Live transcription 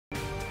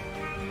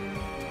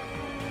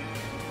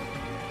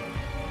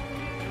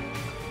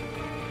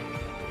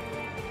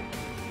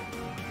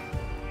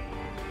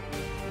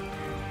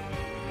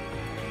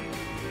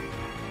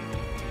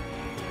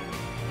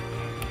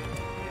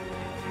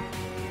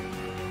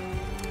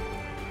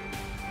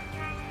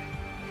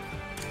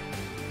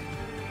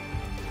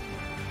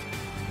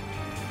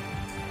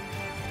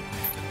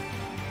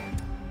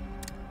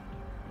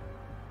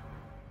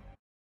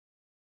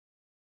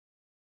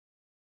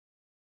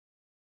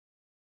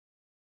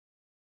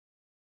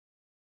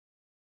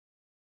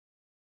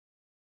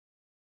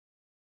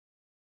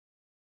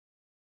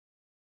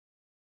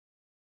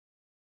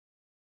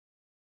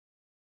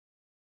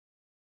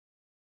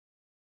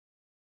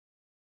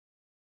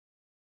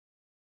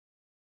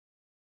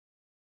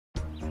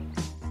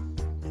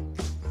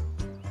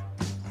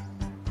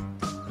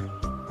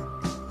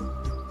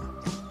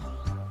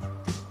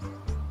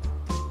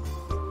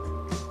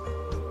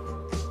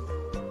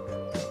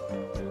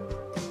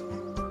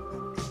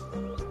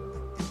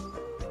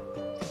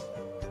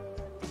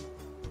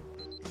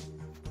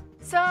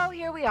So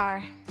here we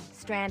are,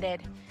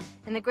 stranded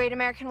in the great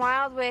American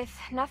wild with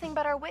nothing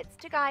but our wits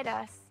to guide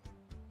us.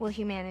 Will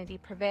humanity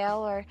prevail,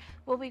 or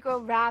will we grow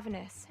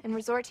ravenous and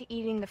resort to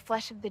eating the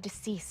flesh of the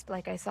deceased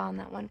like I saw in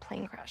that one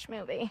plane crash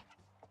movie?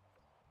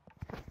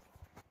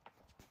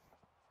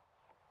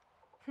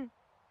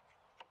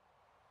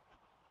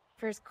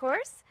 First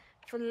course,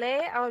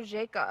 filet au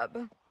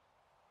Jacob.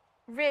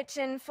 Rich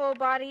and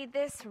full-bodied,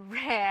 this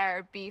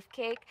rare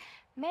beefcake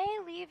may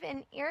leave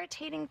an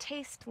irritating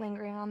taste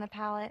lingering on the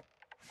palate.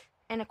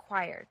 An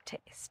acquired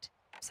taste,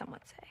 some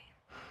would say.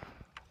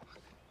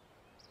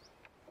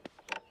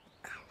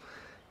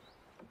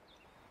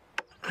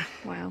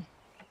 Wow.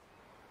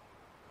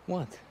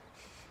 What?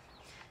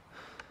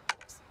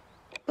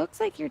 Looks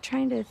like you're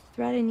trying to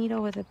thread a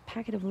needle with a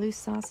packet of loose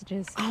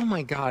sausages. Oh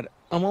my God,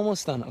 I'm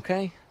almost done,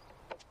 okay?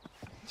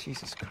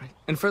 Jesus Christ.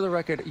 And for the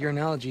record, your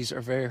analogies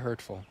are very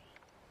hurtful.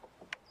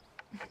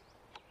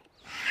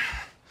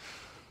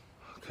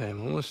 Okay,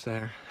 I'm almost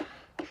there.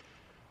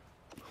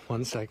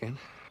 1 second.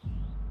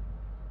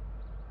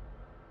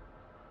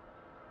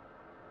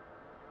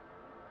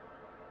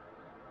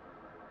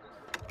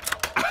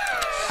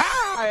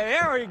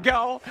 There we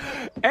go.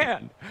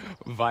 And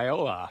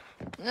Viola.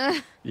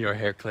 Your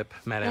hair clip,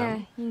 madam. Yeah,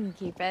 you can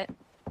keep it.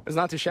 It's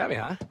not too shabby,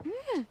 huh?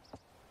 Yeah.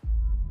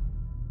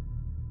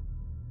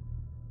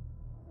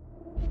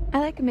 I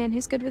like a man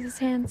who's good with his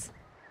hands.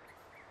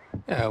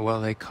 Yeah, well,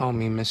 they call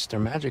me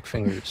Mr. Magic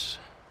Fingers.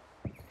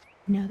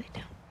 No, they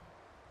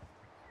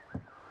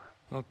don't.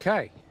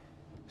 Okay.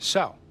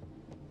 So,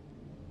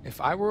 if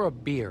I were a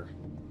beer,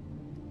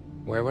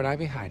 where would I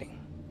be hiding?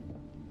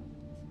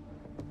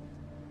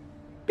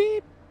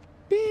 Beep,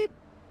 beep,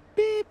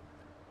 beep,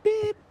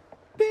 beep,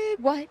 beep.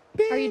 What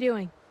beep, are you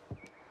doing?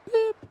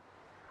 Beep.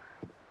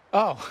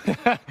 Oh,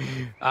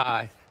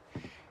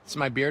 it's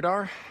my beer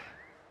dar.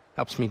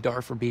 Helps me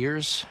dar for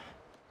beers.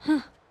 Huh.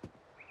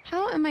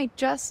 How am I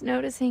just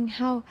noticing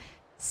how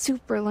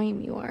super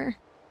lame you are?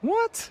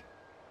 What?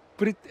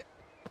 But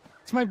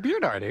it's my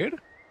beer dar, dude.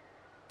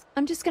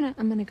 I'm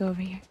gonna go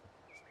over here.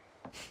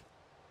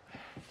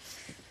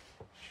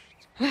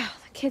 Wow,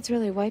 the kids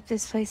really wiped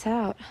this place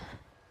out.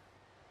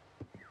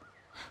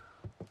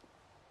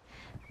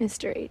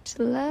 Mr. H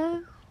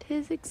loved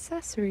his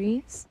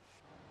accessories.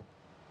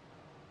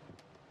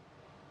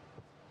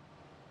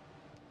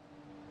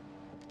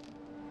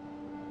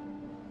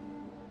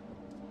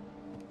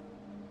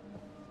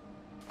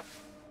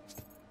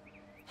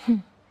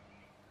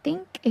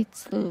 Think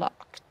it's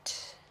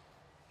locked.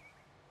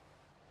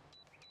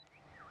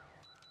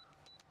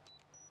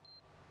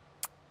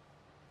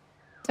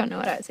 Don't know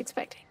what I was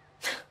expecting.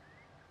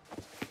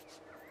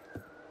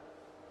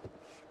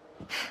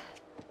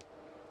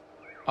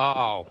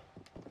 Oh,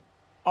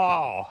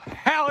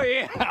 hell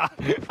yeah!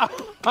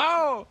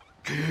 Oh,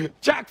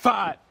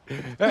 jackpot!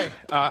 Hey,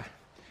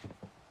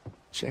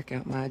 check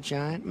out my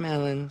giant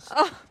melons.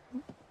 Oh.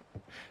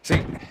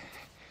 See,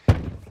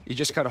 you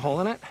just cut a hole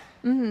in it.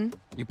 Mm-hmm.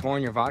 You pour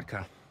in your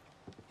vodka.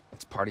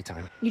 It's party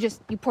time. You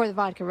pour the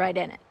vodka right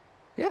in it.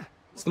 Yeah,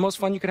 it's the most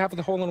fun you could have with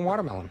a hole in a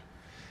watermelon.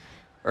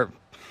 Or,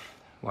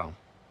 well,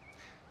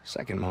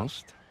 second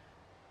most.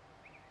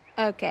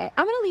 Okay,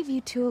 I'm gonna leave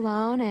you two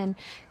alone and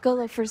go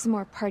look for some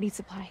more party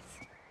supplies.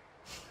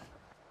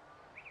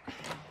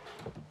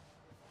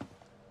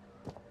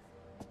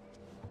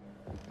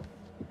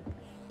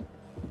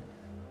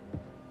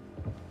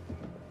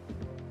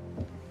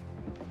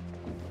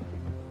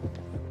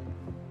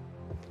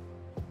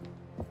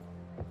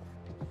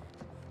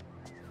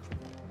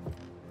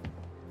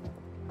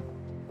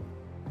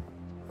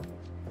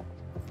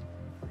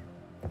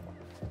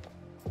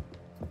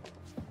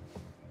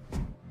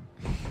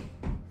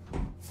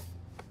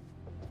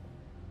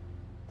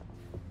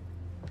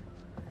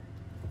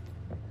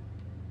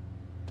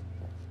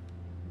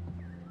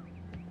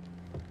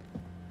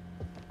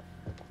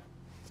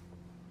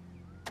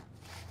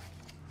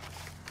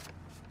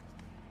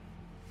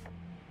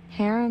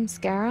 Harem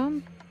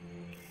scarum?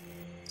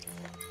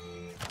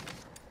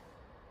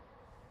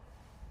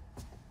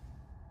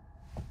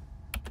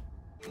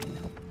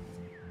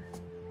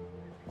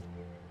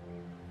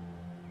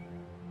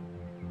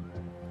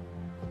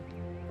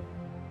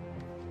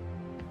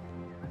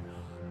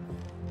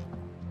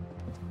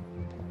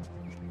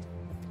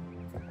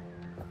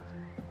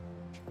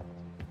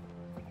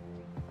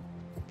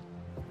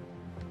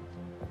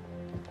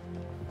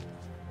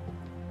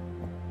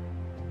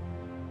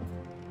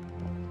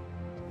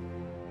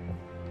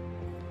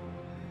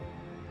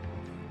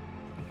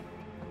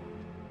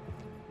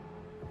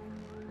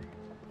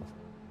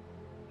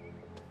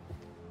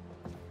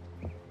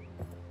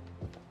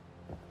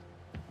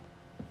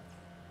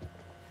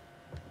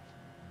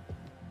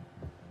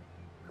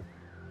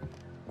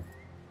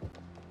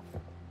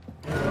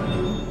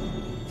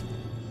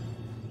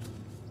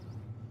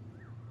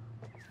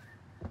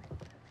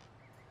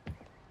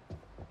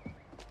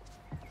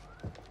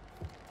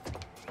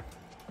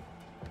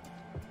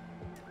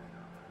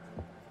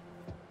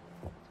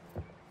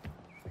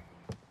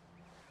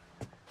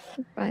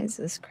 Who buys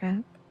this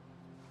crap?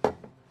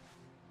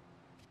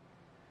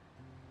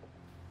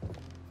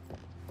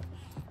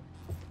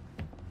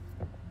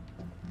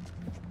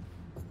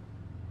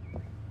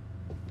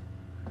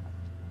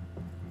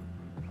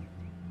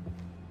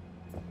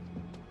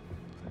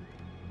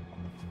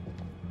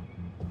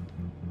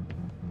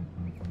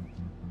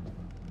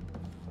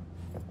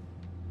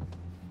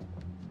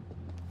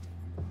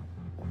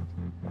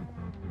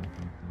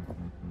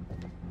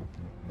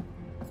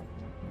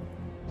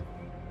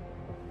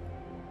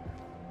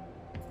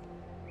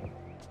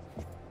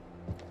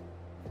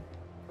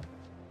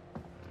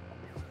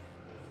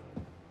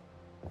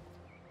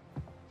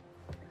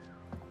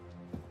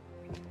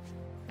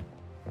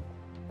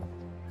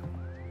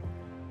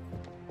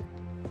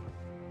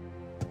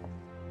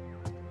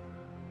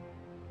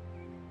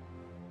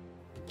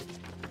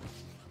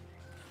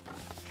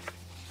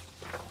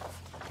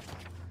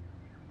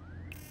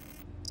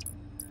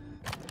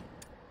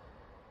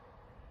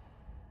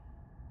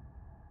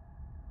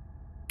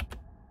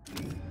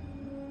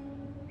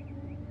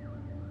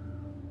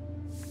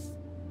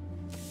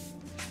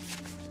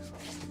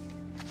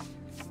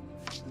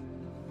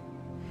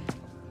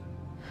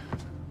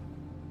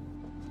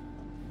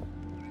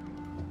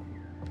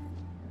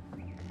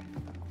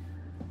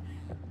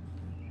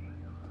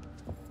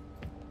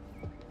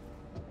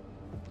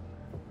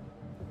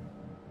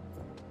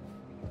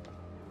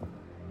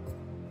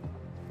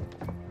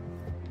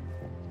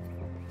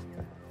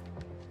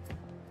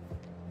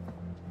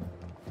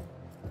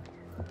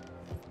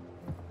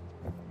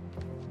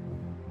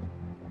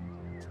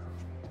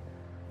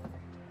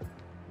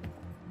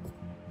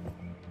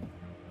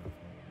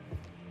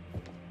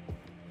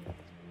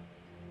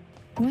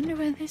 Wonder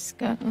where this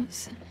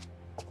goes.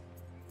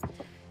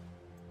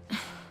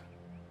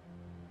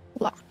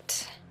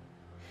 Locked.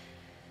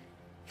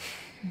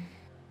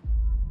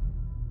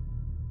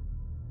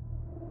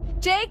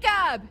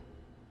 Jacob!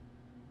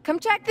 Come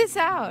check this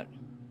out.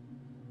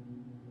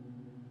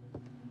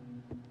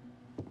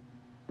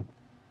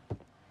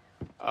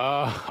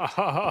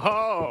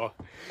 Oh,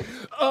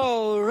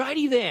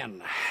 alrighty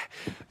then.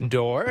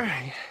 Door,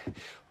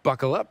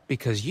 buckle up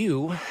because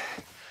you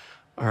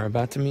are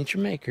about to meet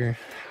your maker.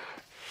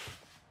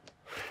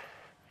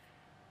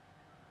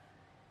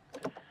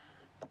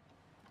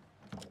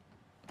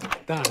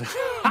 Done.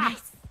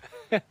 Nice.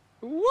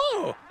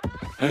 Whoa!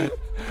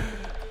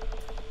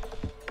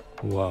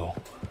 Whoa.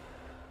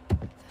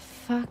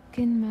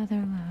 Fucking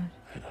motherlode.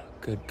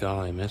 Good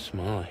golly, Miss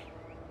Molly.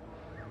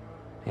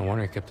 No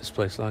wonder he kept this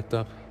place locked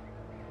up.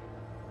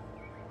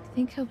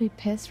 Think he'll be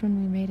pissed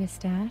when we raid his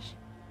stash?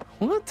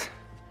 What?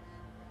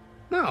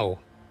 No.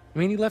 I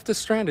mean, he left us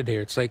stranded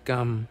here. It's like,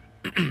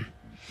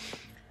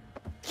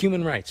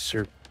 human rights,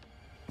 or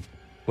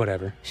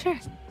whatever. Sure,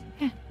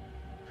 yeah.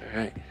 All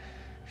right.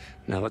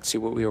 Now let's see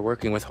what we are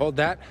working with. Hold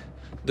that.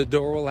 The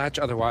door will latch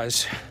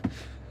otherwise.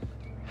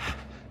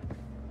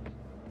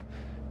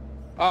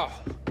 Oh.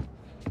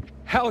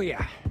 Hell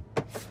yeah.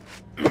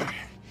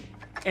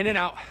 In and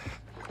out.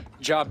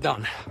 Job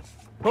done.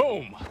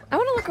 Boom. I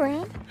want to look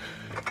around.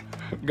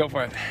 Go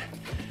for it.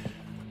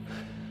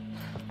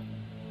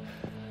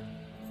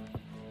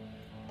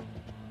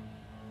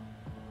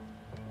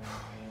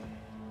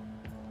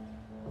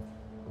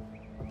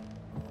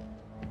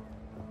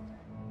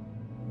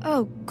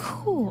 Oh,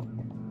 cool.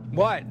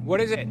 What? What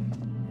is it?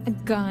 A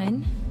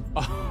gun.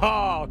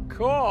 Oh,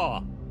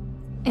 cool.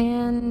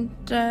 And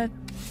a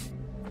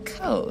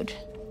code.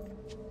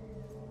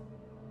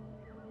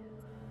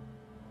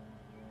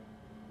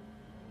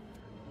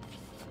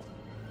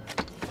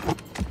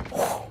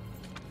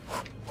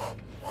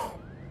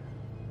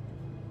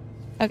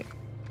 Okay.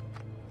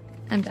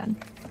 I'm done.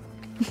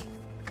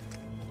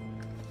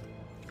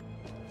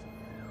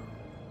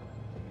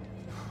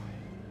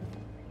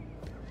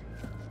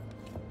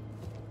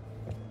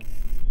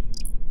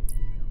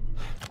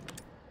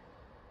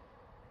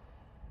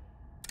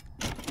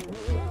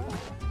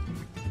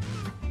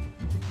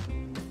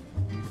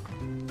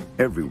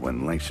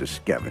 Everyone likes a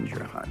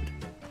scavenger hunt.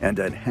 And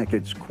at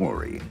Hackett's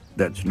Quarry,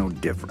 that's no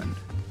different.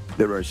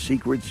 There are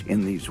secrets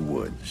in these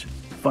woods.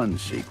 Fun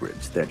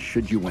secrets that,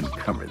 should you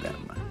uncover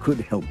them, could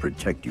help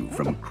protect you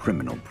from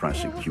criminal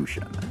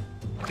prosecution.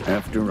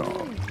 After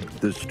all,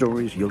 the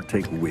stories you'll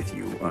take with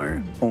you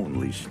are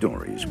only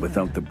stories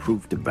without the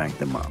proof to back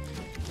them up.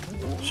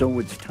 So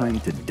it's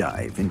time to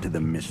dive into the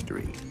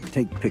mystery,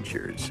 take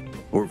pictures,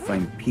 or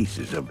find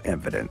pieces of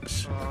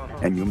evidence.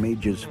 And you may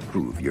just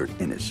prove your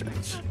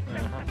innocence.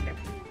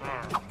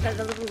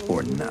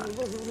 Or not.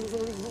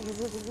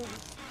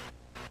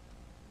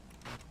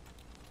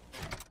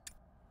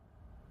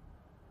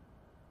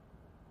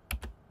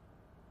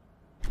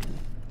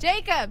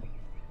 Jacob!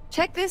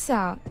 Check this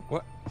out.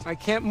 What? I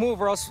can't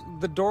move or else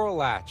the door will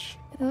latch.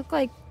 They look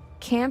like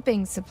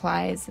camping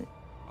supplies.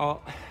 Oh,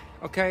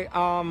 okay,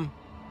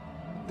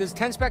 there's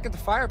tents back at the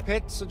fire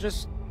pit, so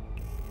just,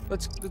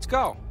 let's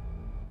go.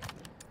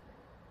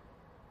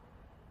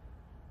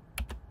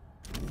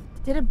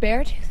 Did a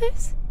bear do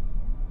this?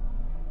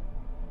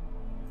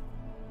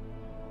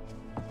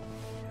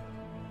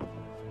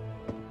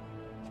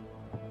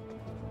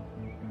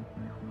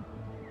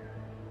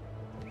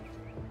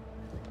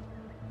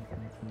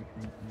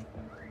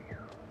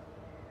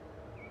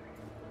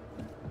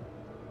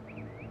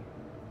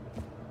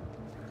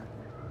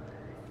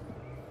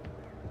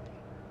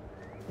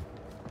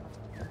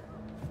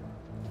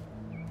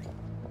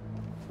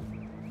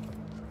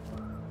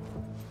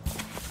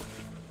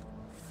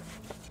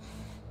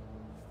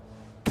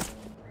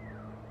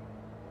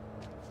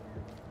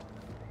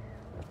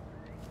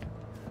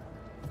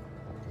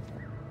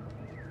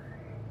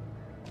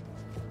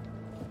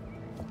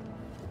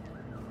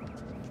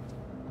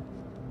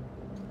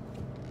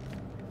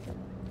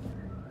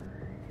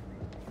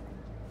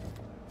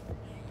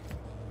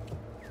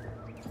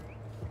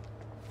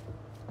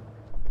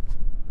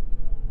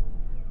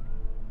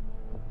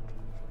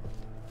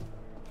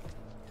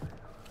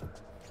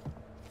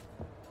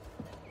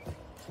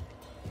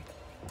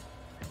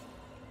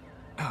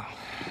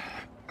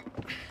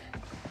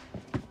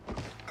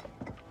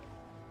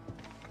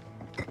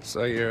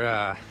 So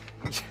you're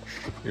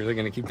really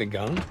gonna keep the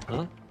gun,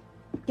 huh?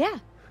 Yeah.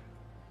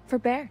 For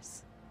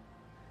bears.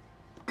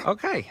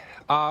 Okay.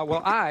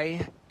 Well,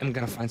 I am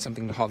gonna find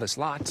something to haul this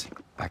lot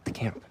back to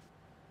camp.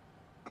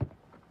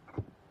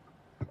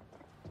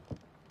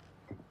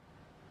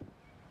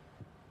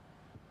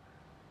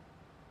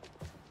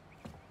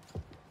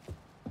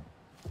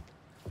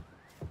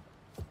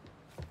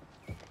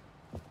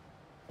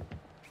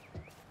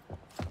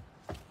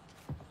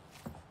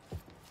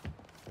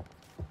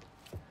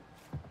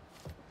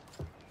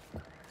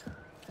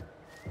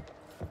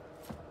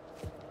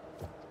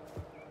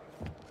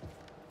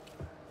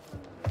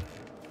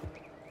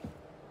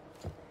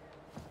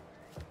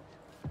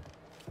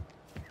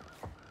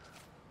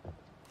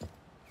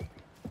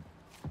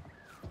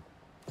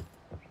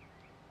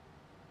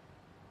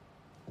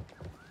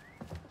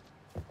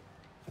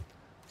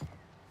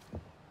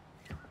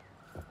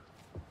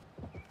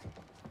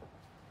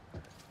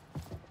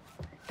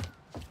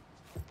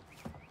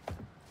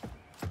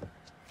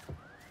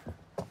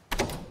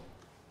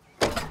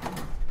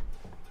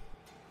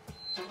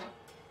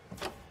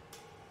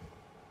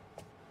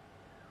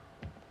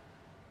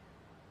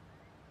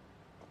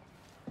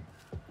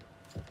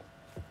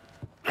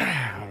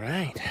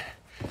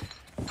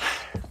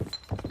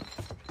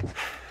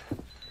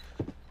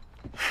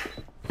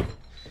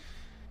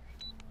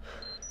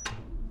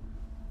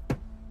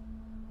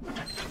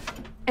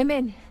 I'm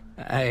in.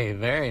 Hey,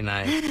 very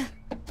nice.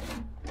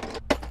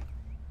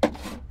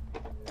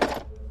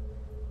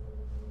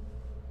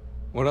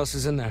 What else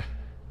is in there?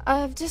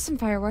 Just some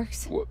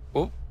fireworks.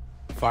 What?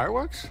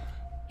 Fireworks?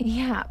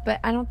 Yeah,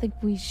 but I don't think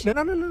we should...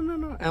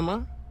 No,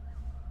 Emma.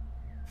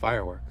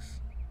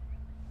 Fireworks.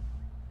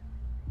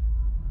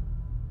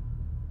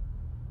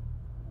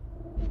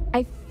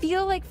 I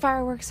feel like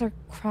fireworks are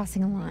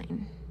crossing a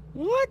line.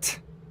 What?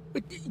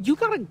 But you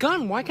got a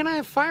gun. Why can't I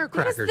have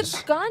firecrackers? Because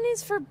the gun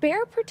is for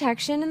bear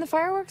protection, and the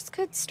fireworks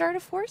could start a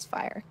forest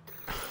fire.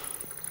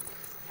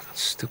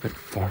 Stupid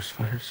forest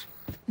fires.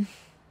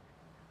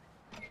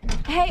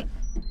 Hey,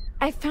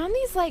 I found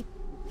these, like,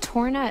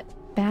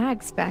 torn-up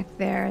bags back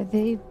there.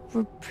 They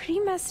were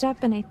pretty messed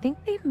up, and I think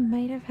they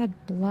might have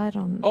had blood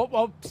on them.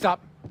 Oh,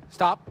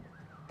 stop.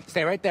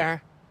 Stay right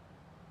there.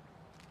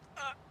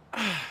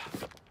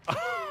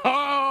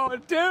 Oh,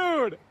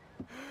 dude!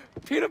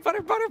 Peanut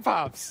butter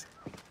pops.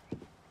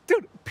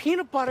 Dude,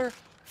 peanut butter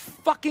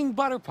fucking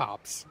butter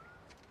pops.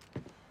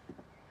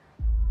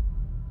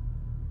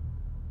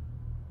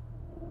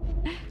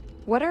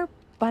 What are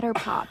butter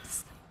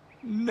pops?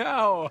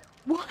 No.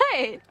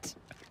 What?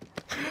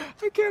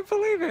 I can't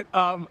believe it.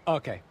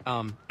 Okay.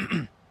 Pop,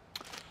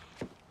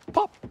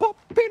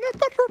 peanut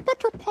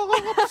butter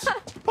pops.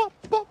 Pop,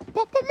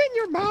 them in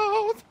your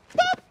mouth.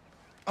 Pop.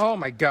 Oh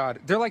my God,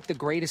 they're like the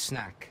greatest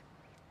snack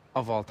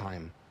of all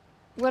time.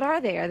 What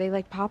are they? Are they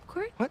like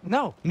popcorn? What?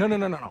 No.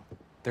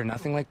 They're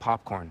nothing like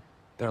popcorn.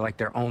 They're like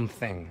their own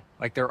thing,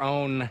 like their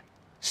own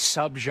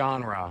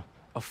subgenre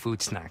of food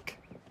snack.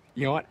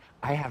 You know what?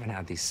 I haven't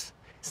had these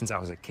since I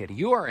was a kid.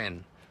 You are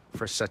in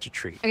for such a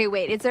treat. Okay,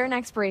 wait, is there an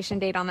expiration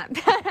date on that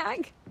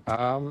bag?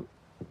 No,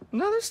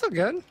 they're still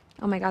good.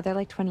 Oh my God, they're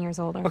like 20 years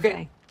old, aren't Okay,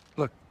 they?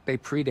 look, they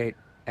predate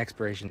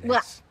expiration dates.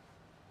 Blah.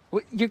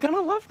 Well, you're gonna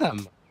love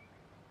them.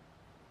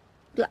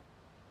 Blah.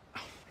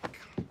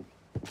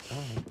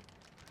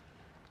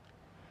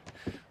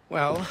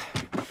 Well,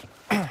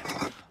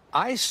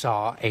 I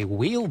saw a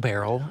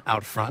wheelbarrow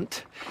out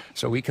front,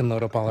 so we can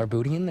load up all our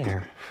booty in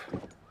there.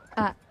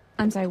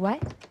 I'm sorry,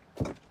 what?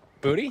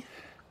 Booty?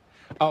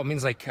 Oh, it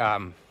means like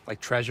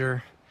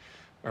treasure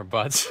or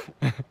butts.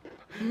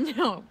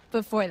 No,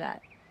 before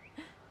that.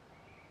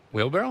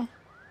 Wheelbarrow?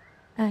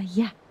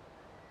 Yeah.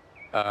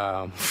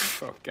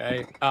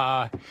 Okay.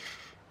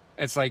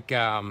 It's like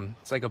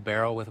a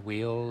barrel with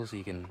wheels.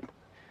 You can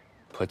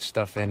put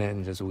stuff in it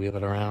and just wheel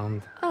it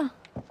around. Oh,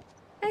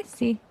 I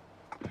see.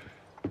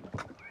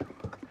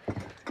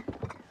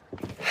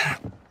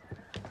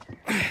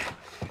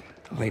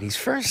 Ladies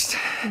first.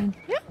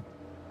 Yeah.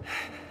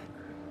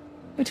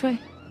 Which way?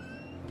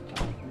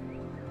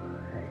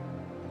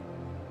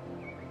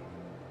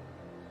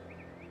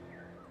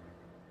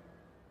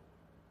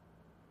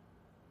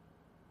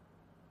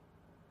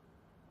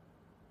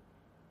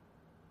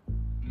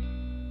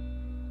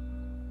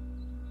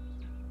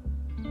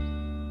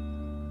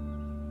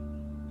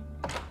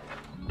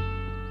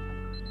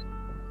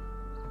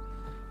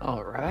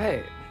 All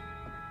right.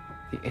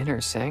 The inner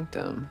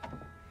sanctum.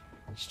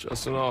 It's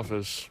just an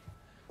office.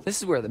 This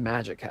is where the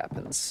magic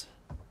happens.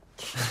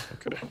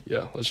 Okay,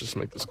 yeah, let's just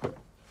make this quick.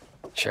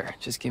 Sure,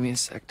 just give me a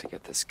sec to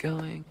get this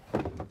going.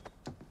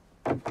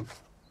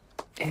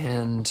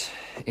 And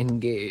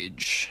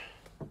engage.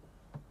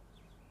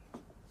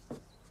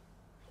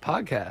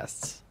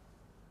 Podcasts.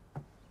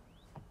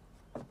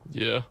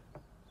 Yeah.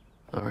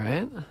 All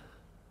right.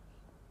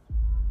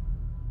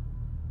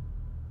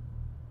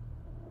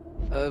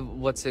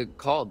 What's it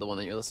called, the one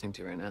that you're listening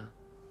to right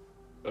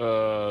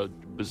now?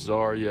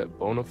 Bizarre yet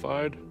bona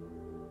fide.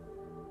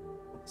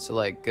 So,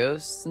 like,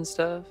 ghosts and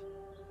stuff?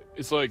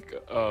 It's like,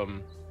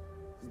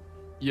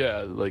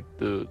 yeah, like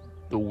the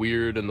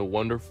weird and the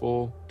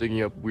wonderful,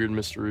 digging up weird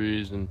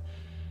mysteries and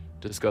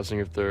discussing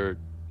if they're,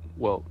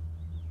 well,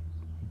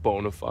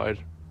 bona fide.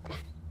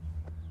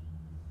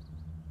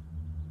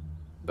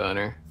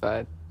 Boner.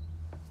 Fide.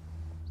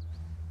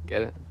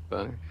 Get it?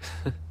 Boner.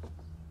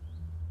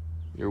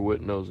 Your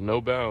wit knows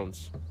no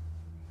bounds.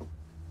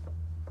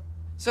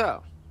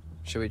 So,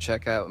 should we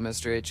check out what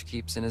Mr. H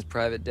keeps in his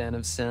private den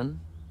of sin?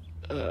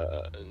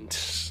 I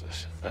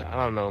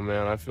don't know,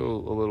 man. I feel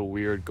a little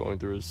weird going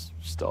through his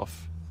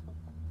stuff.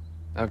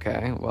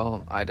 Okay,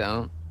 well, I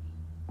don't.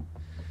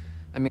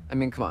 I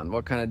mean, come on.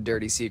 What kind of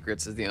dirty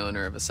secrets is the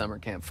owner of a summer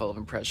camp full of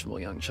impressionable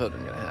young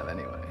children gonna have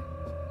anyway?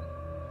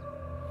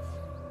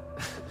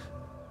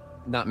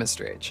 Not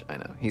Mr. H. I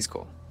know. He's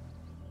cool.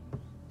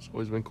 It's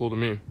always been cool to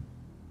me.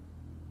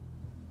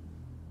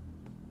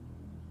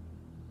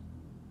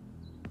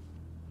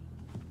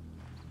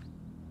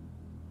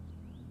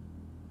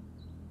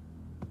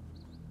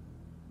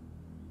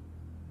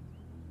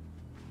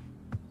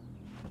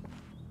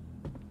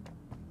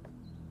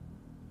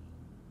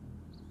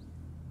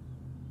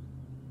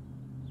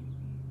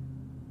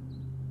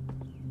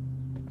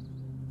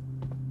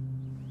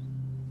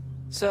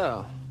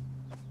 So,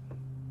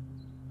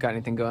 got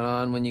anything going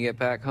on when you get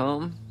back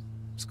home?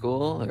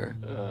 School, or?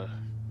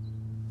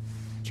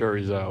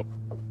 Jury's out.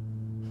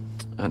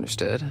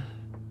 Understood.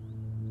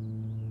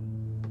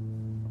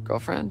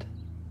 Girlfriend?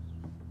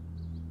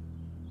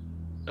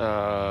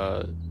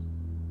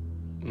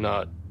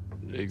 Not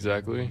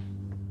exactly.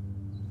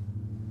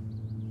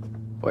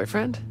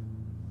 Boyfriend?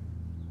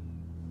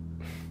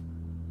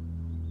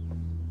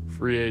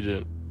 Free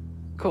agent.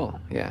 Cool,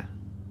 yeah.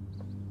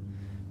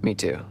 Me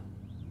too.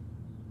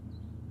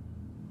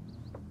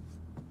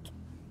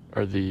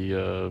 Are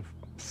the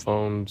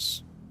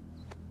phones?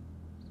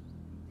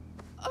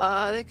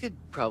 They could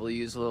probably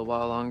use a little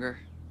while longer.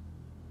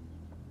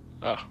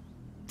 Ah,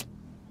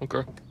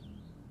 okay.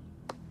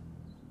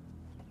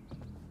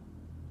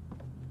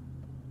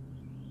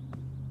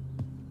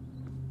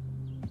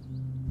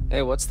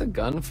 Hey, what's the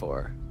gun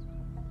for?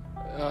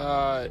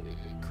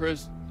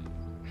 Chris,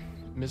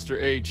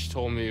 Mr. H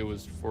told me it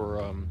was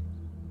for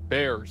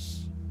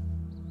bears.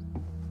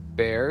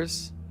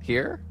 Bears?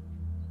 Here?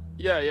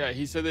 Yeah,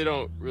 he said they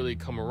don't really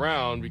come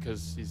around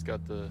because he's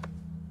got the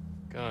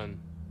gun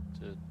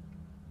to...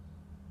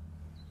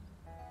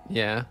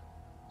 Yeah.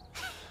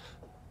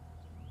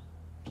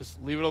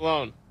 Just leave it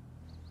alone.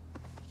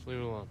 Just leave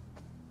it alone.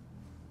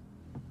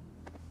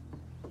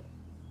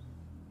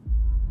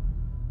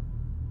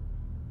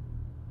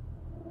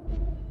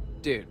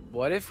 Dude,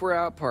 what if we're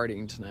out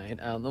partying tonight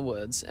out in the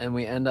woods and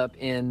we end up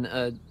in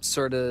a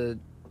sort of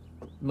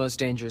most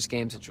dangerous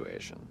game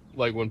situation?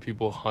 Like when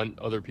people hunt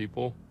other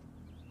people?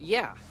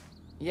 Yeah.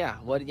 Yeah.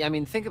 I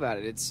mean, think about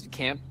it.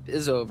 Camp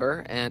is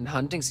over and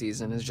hunting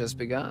season has just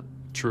begun.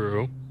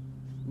 True.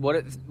 What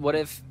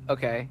if,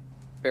 okay,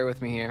 bear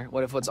with me here.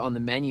 What if what's on the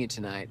menu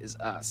tonight is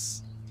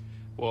us?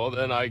 Well,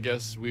 then I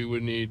guess we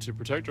would need to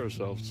protect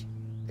ourselves.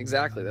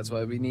 Exactly. That's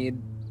why we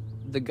need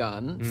the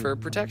gun for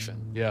protection.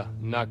 Yeah,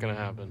 not gonna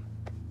happen.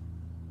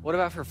 What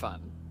about for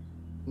fun?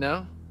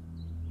 No?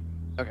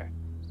 Okay.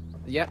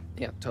 Yeah,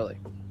 totally.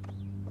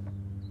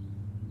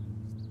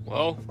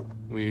 Well,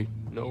 we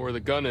know where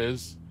the gun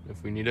is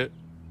if we need it.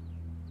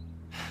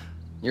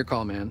 Your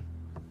call, man.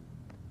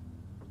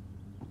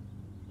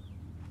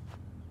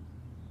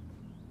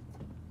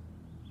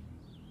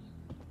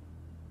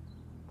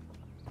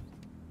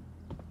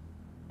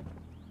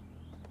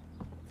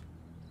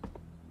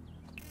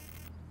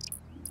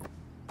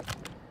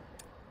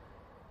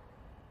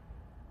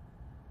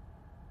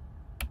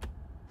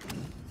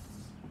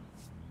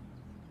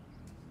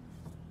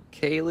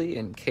 Kaylee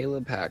and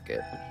Caleb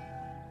Hackett.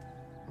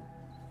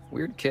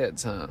 Weird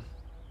kids, huh?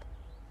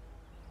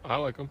 I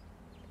like them.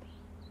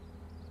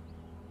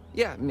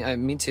 Yeah,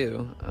 me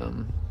too.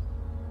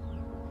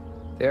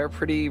 They are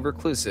pretty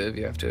reclusive,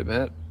 you have to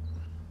admit.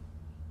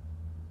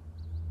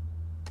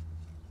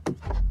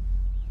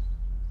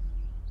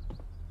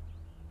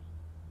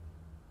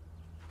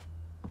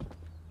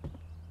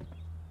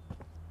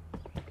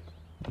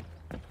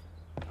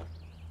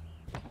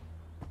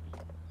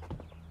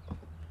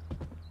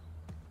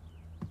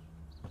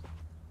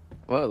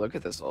 Whoa, look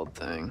at this old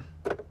thing.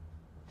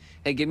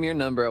 Hey, give me your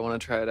number. I want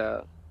to try it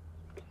out.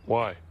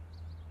 Why?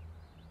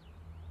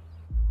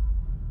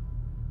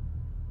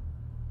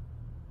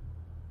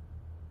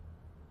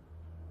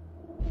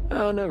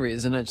 Oh, no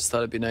reason. I just thought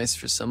it'd be nice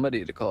for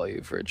somebody to call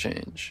you for a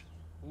change.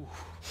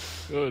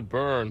 Oof, good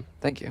burn.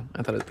 Thank you.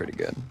 I thought it was pretty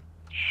good.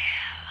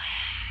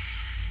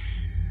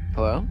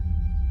 Hello?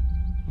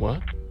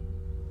 What?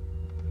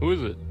 Who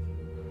is it?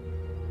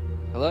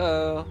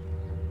 Hello?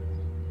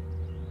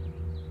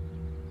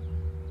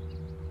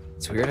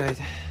 It's weird. I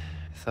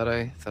thought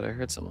I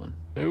heard someone.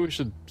 Maybe we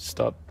should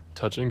stop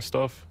touching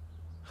stuff.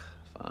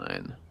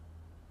 Fine.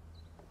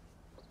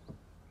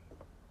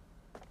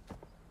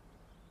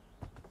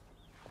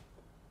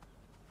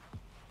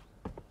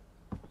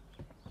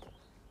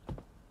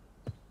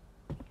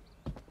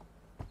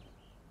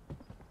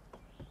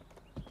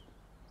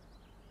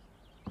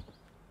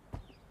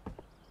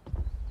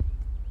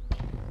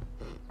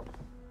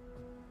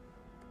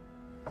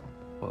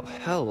 Well,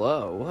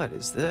 hello. What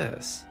is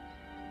this?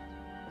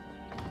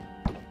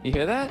 You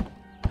hear that?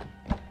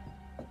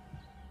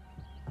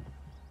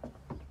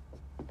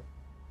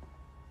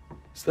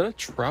 Is that a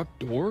trap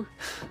door?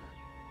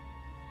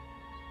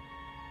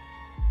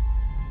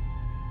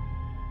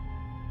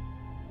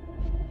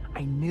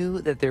 I knew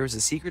that there was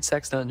a secret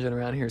sex dungeon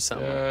around here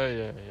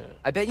somewhere. Yeah.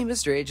 I bet you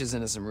Mr. H is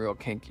into some real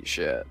kinky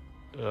shit.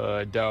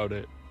 I doubt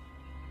it.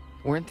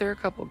 Weren't there a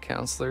couple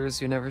counselors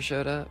who never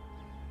showed up?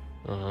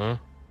 Uh-huh.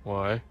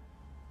 Why?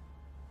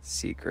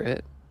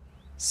 Secret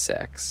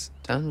sex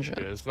dungeon.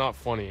 Yeah, it's not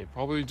funny. It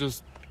probably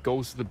just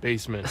goes to the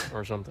basement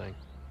or something.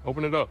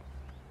 Open it up.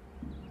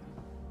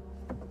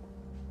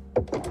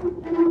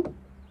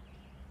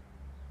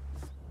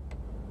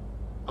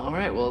 All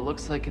right, well, it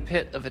looks like a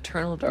pit of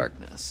eternal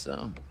darkness,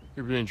 so...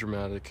 You're being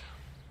dramatic.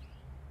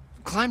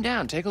 Climb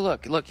down, take a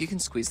look. Look, you can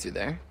squeeze through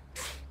there.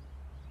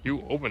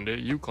 You opened it,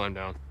 you climb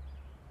down.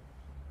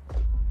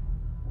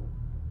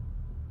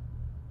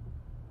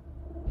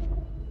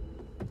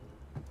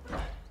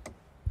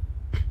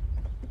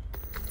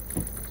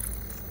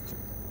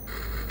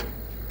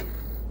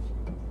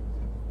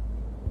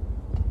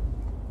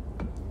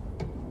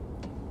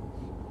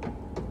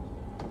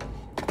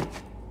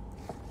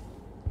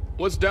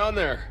 What's down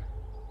there?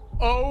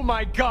 Oh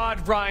my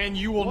God, Ryan,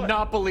 you will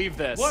not believe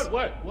this.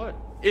 What?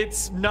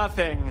 It's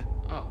nothing.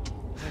 Oh,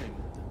 hey.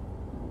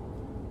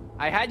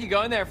 I had you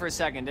going there for a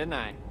second, didn't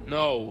I?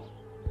 No.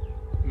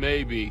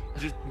 Maybe.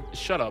 Just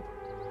shut up.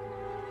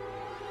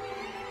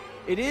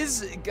 It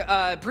is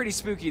pretty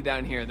spooky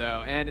down here,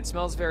 though, and it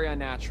smells very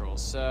unnatural,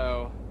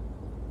 so...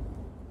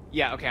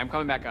 Yeah, okay, I'm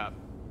coming back up.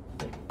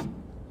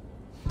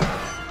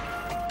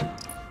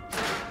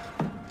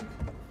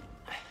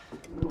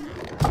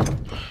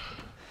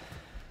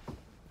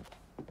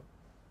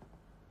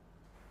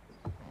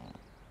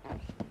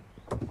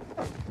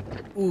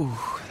 Ooh,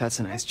 that's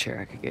a nice chair.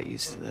 I could get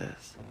used to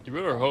this. You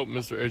better hope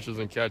Mr. H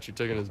doesn't catch you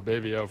taking his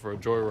baby out for a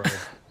joyride.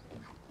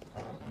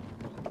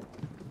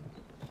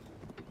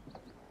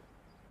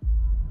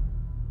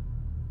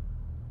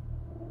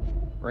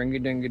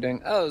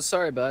 Ring-a-ding-a-ding. Oh,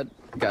 sorry, bud.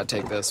 Gotta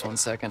take this 1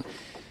 second.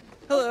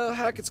 Hello,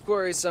 Hackett's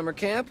Quarry Summer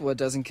Camp. What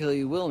doesn't kill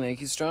you will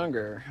make you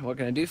stronger. What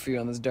can I do for you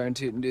on this darn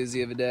tootin'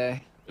 doozy of a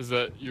day? Is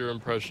that your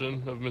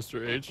impression of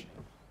Mr. H?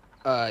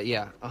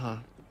 Yeah, uh-huh.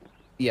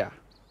 Yeah.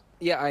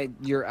 Yeah,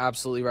 you're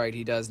absolutely right.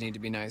 He does need to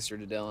be nicer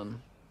to Dylan.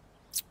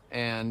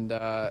 And,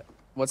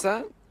 what's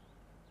that?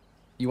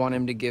 You want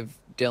him to give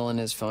Dylan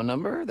his phone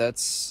number?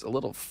 That's a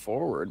little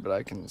forward, but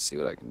I can see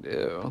what I can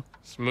do.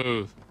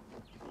 Smooth.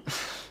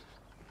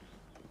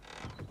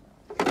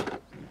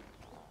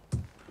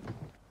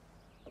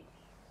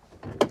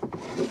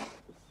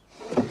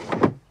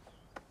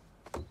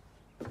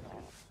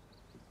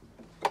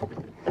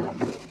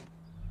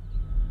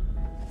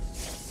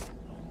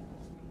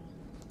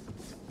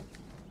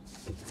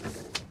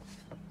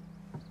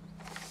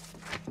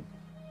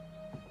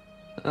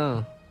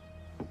 Oh.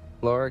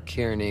 Laura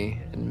Kearney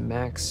and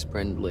Max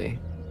Brindley.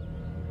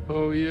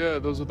 Oh yeah,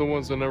 those are the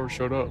ones that never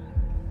showed up.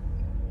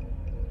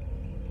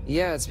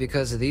 Yeah, it's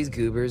because of these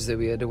goobers that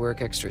we had to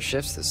work extra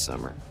shifts this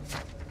summer.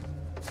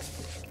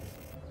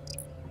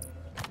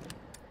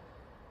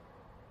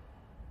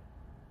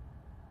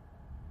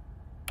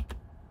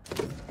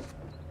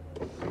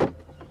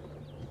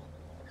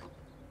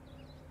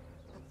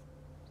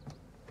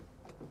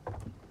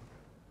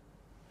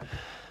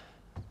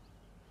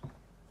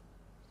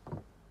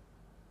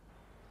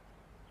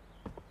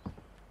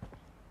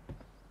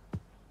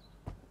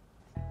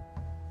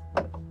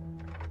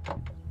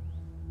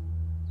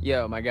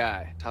 Yo, my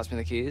guy, toss me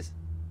the keys.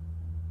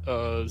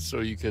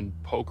 So you can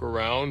poke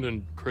around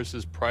in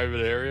Chris's private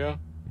area?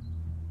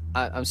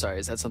 I'm sorry,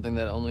 is that something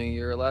that only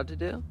you're allowed to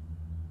do?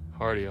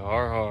 Hardy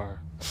har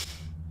har.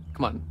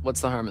 Come on,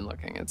 what's the harm in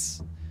looking?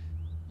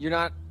 You're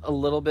not a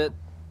little bit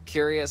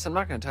curious? I'm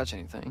not gonna touch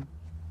anything.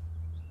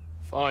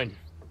 Fine.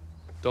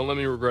 Don't let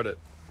me regret it.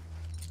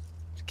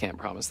 Can't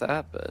promise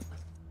that, but...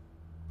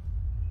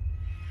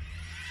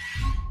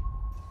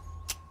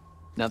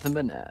 Nothing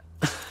but net.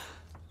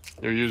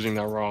 You're using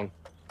that wrong.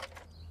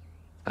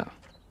 Oh.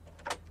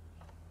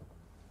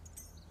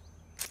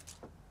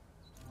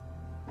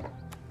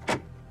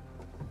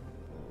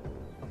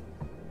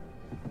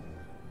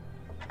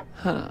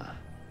 Huh.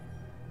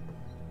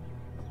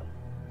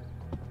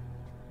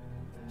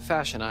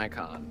 Fashion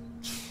icon.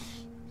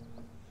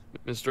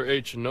 Mr.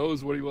 H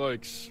knows what he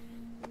likes.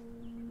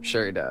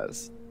 Sure he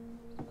does.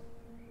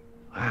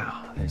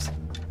 Wow, there's...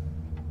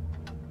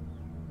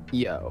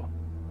 Yo.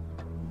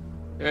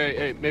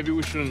 Hey, maybe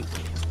we shouldn't...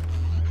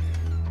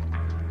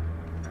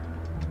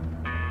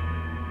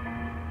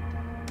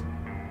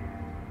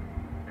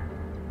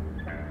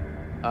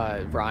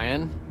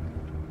 Ryan?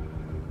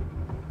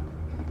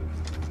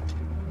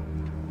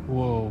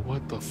 Whoa,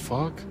 what the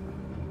fuck?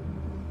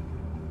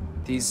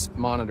 These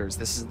monitors,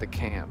 this is the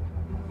camp.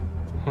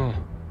 Huh.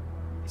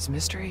 Is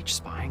Mr. H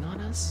spying on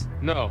us?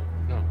 No.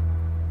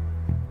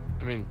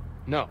 I mean,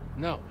 no,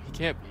 he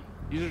can't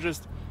be. These are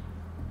just...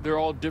 They're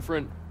all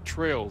different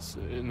trails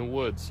in the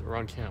woods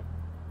around camp.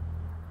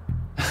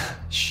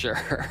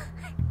 Sure.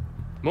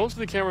 Most of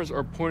the cameras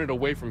are pointed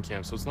away from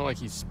camp, so it's not like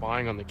he's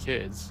spying on the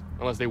kids,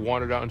 unless they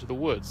wandered out into the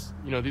woods.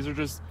 You know, these are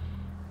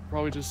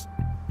probably just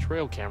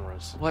trail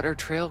cameras. What are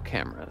trail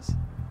cameras?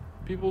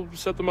 People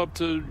set them up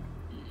to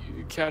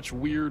catch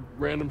weird,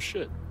 random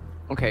shit.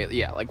 Okay,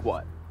 yeah, like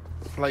what?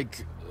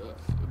 Like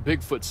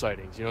Bigfoot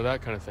sightings, you know,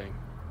 that kind of thing.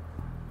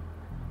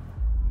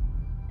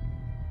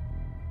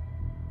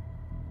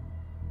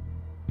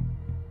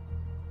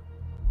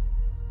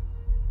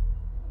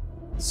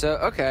 So,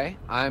 okay,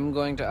 I'm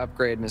going to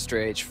upgrade Mr.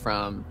 H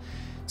from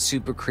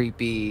super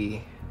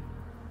creepy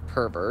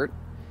pervert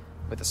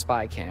with a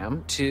spy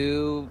cam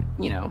to,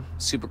 you know,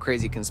 super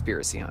crazy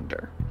conspiracy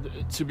hunter.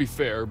 To be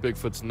fair,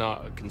 Bigfoot's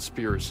not a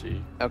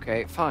conspiracy.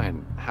 Okay,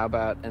 fine. How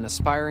about an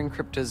aspiring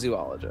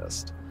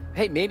cryptozoologist?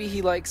 Hey, maybe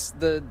he likes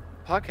the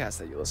podcast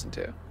that you listen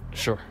to.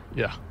 Sure,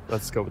 yeah,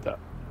 let's go with that.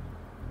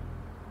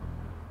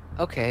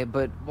 Okay,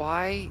 but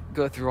why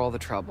go through all the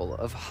trouble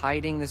of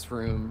hiding this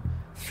room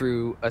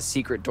through a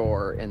secret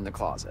door in the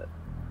closet?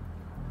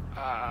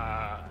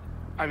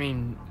 I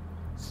mean,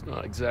 it's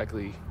not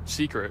exactly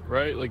secret,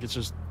 right? Like, it's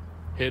just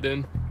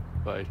hidden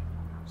by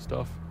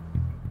stuff.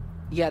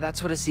 Yeah,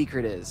 that's what a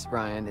secret is,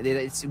 Brian.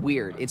 It's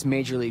weird. It's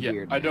majorly Yeah,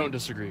 weird. I don't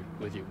disagree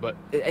with you, but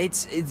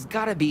It's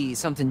gotta be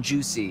something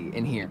juicy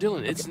in here.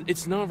 Dylan,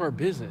 it's none of our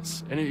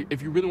business. And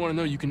if you really want to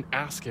know, you can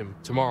ask him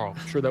tomorrow.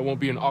 I'm sure that won't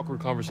be an awkward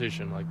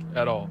conversation, like,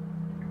 at all.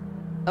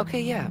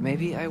 Okay, yeah,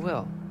 maybe I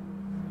will.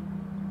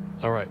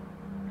 All right.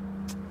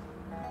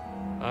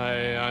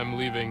 I'm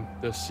leaving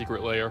this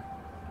secret lair.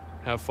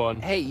 Have fun.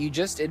 Hey, you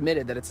just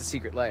admitted that it's a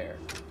secret lair.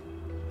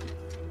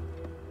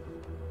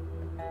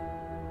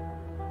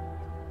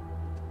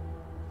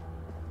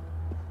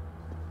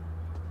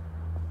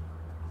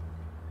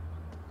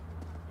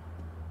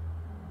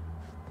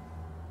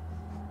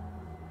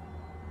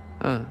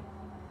 Huh.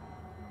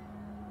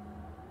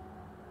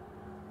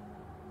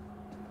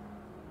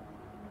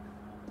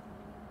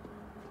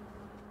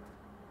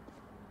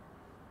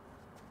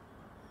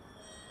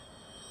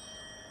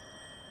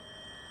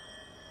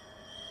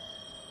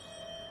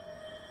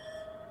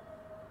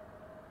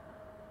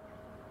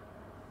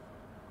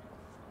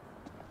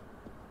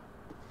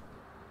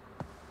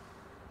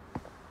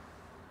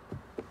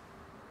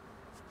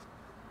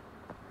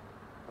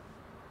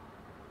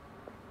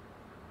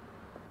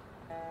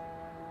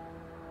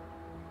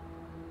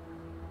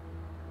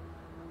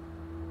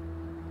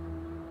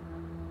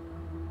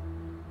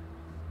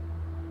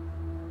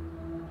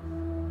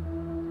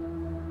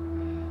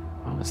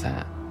 What was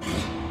that?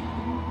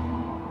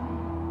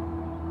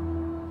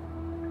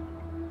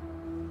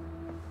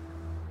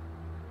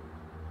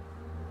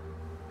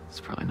 It's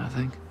probably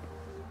nothing.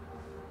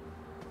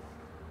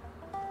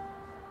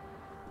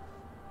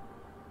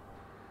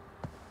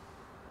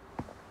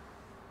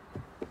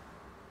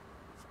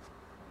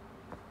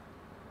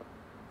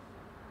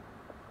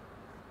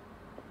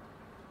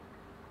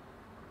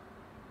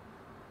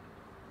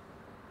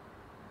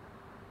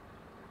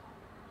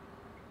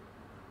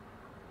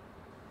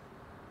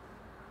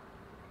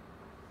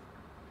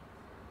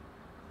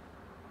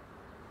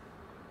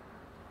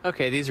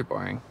 Okay, these are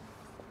boring.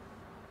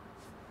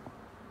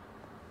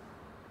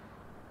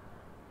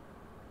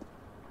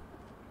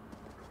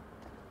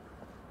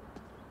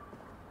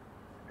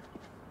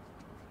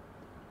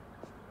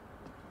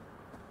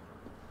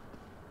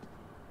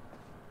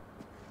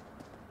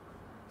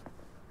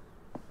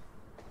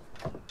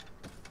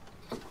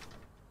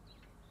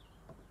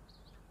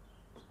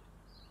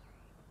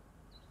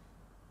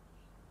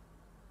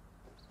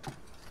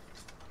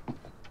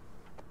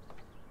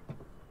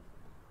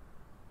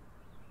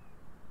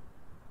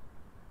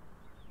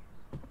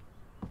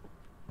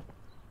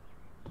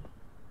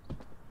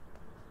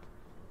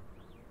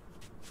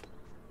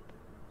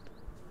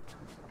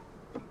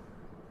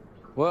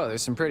 Whoa,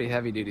 there's some pretty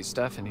heavy-duty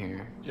stuff in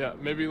here. Yeah,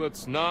 maybe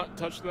let's not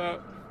touch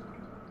that.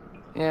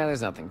 Yeah,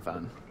 there's nothing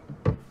fun.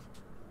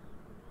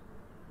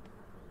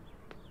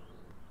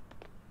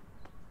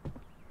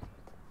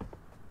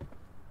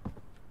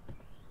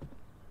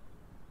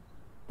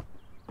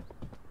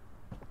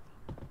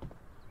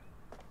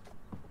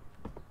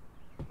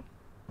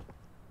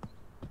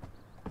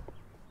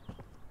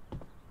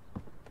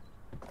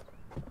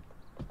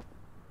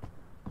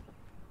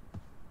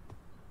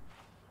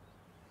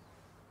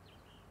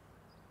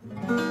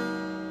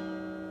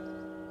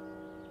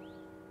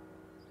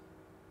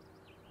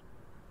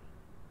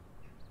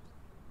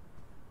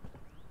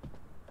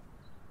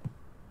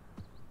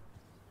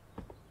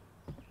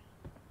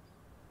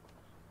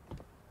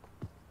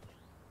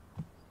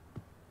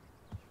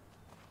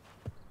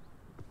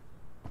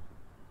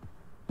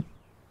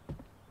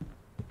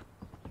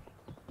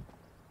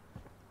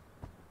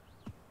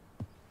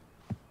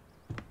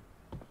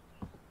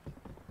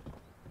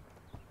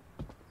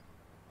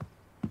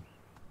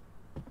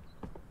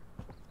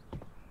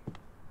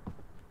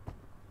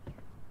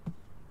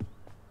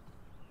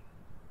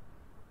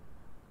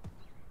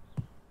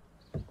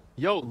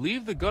 Yo,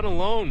 leave the gun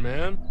alone,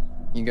 man.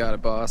 You got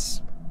it,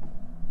 boss.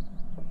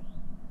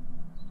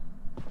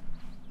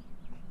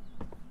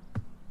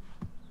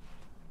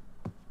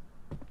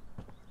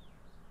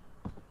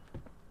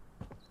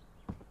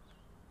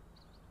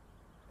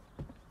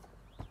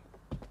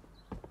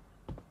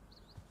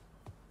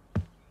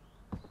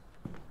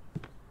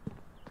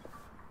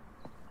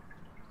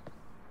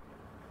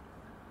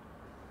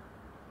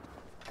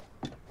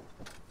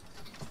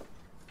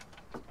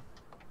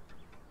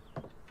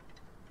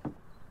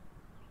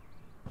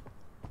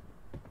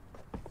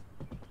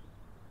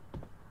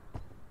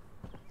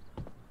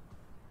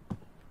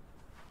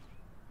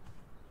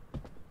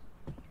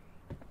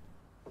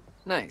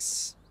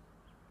 Nice.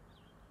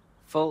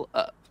 Full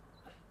up.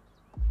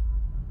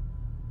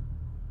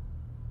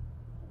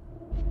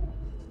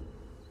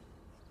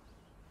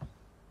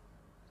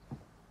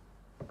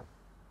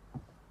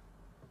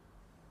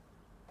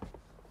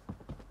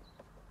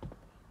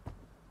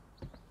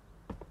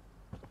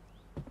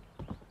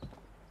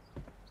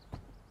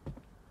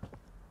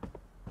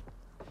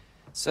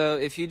 So,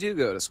 if you do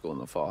go to school in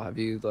the fall, have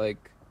you,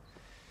 like,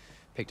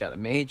 picked out a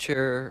major,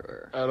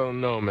 or... I don't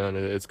know, man.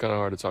 It's kind of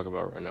hard to talk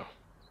about right now.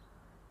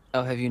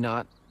 Oh, have you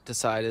not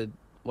decided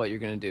what you're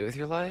gonna do with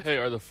your life? Hey,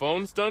 are the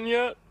phones done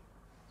yet?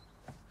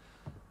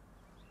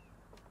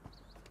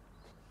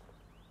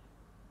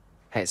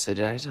 Hey, so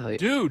did I tell you?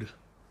 Dude!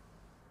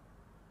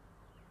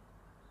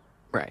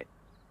 Right.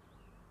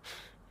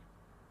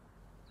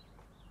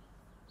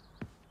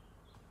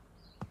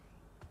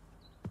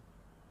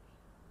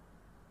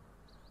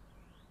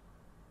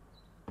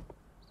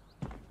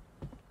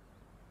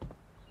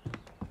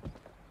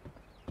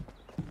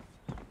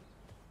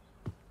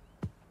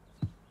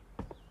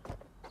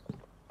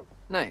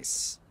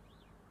 Nice.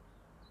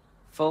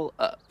 Full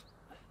up.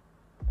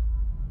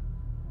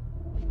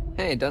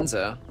 Hey,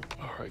 Dunzo.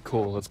 Alright,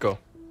 cool, let's go.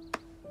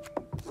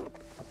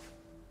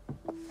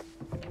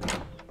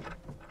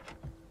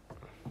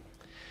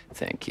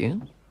 Thank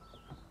you.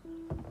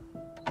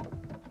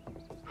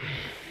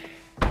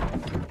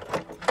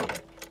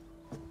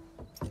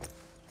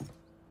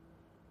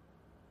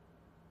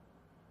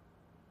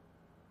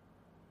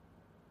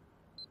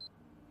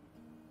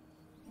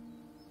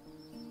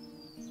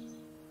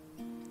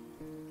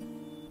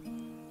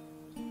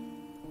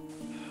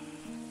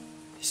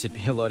 This would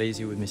be a lot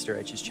easier with Mr.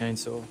 H's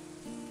chainsaw.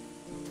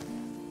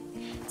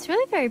 It's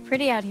really very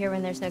pretty out here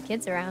when there's no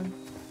kids around.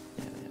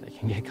 Yeah, they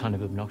can get kind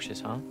of obnoxious,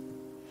 huh?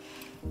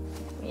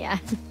 Yeah.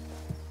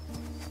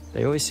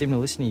 They always seem to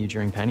listen to you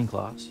during painting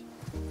class.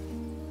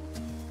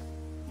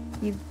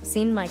 You've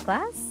seen my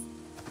class?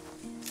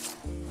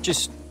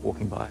 Just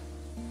walking by.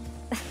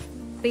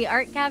 The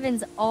art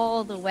cabin's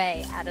all the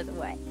way out of the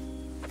way.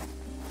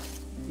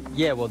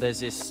 Yeah, well, there's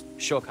this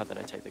shortcut that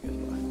I take that goes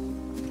by.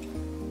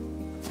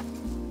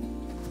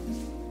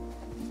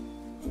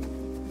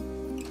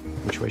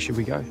 Which way should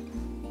we go?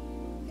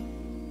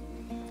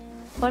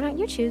 Why don't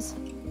you choose?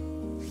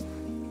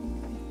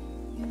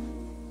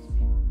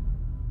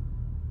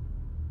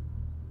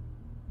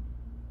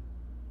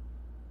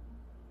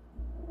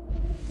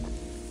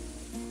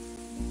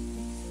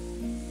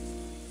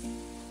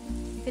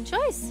 Good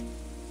choice.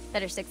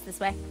 Better sticks this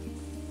way.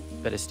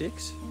 Better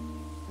sticks?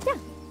 Yeah.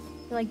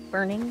 You like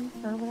burning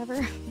or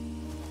whatever.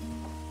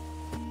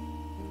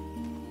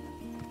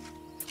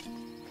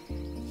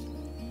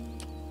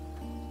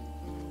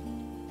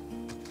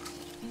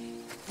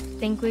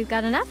 Think we've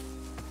got enough?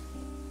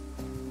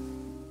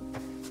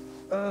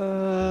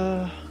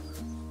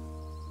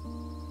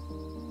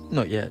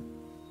 Not yet.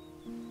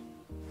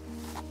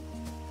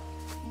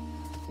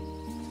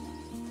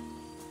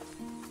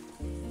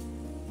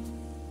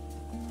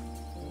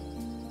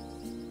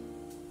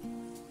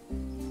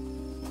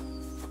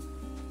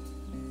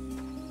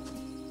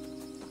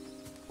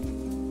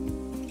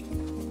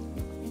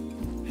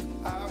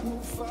 I will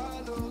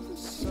follow the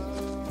sun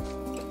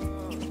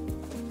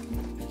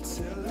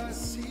until I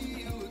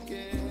see you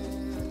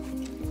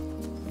again,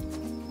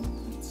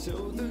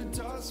 till the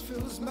dust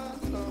fills my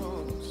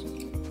lungs.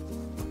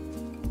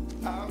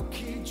 I'll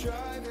keep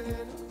driving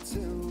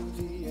until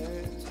the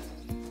end.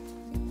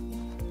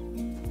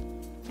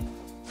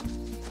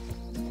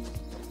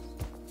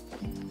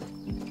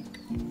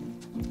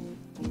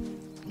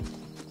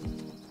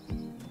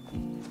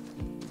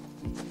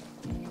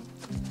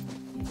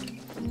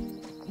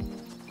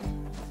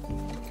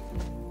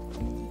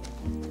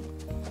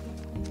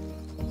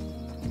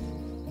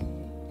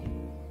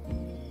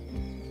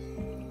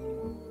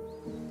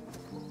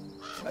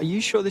 Are you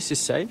sure this is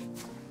safe?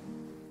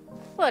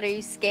 What, are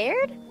you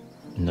scared?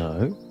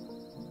 No.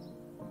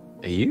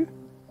 Are you?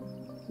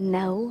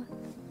 No.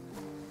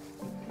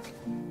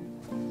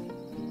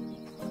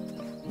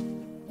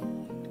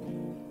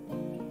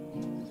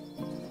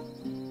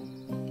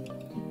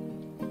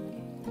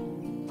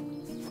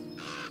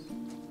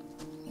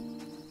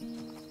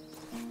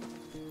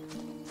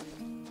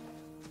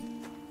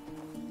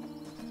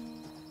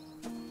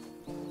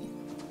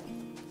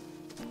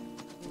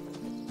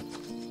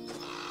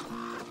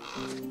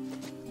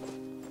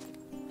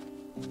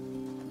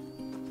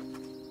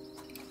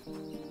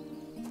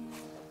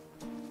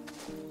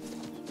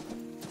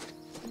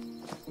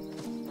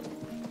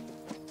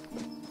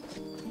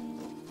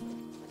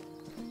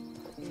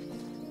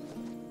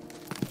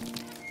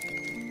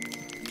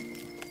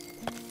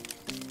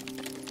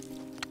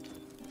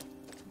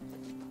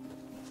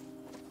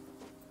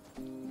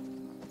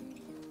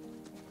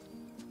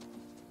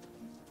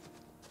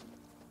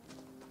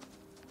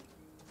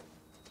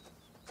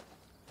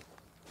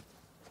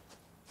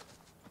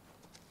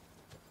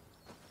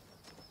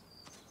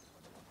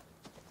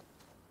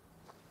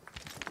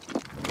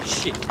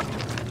 Shit.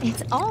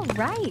 It's all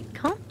right.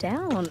 Calm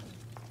down.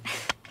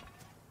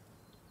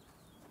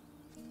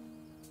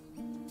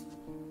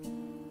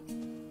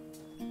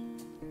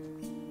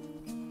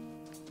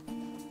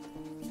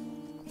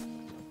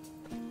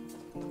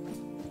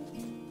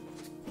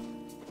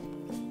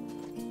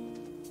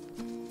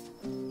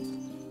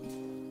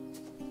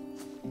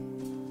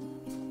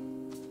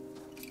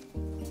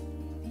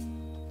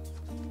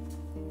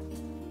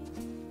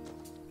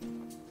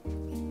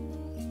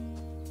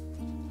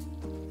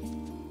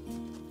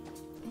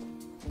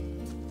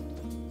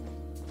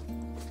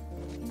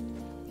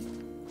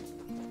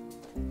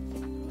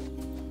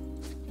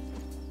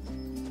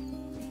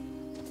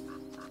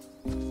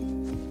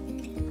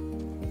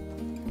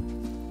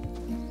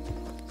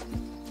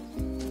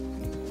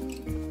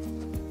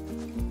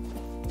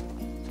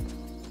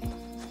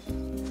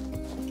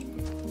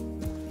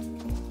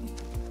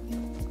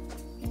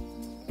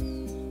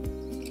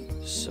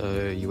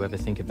 So, you ever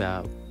think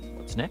about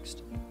what's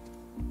next?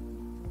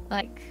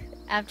 Like,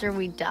 after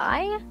we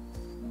die?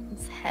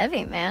 It's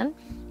heavy, man.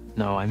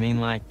 No, I mean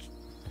like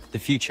the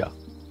future.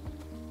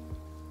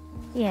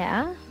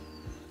 Yeah.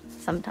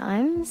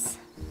 Sometimes.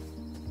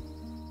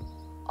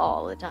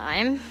 All the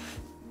time.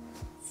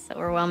 It's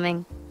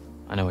overwhelming.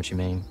 I know what you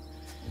mean.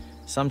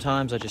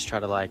 Sometimes I just try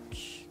to, like,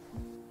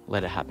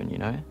 let it happen, you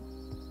know?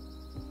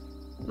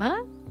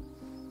 What?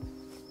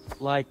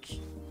 Like,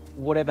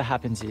 whatever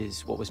happens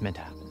is what was meant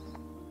to happen.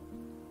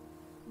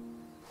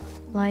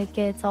 Like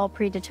it's all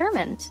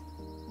predetermined.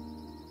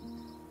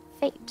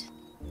 Fate.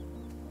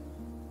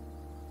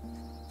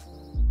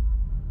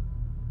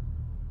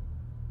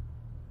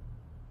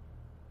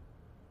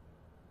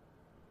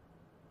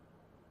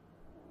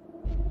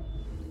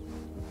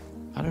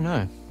 I don't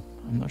know.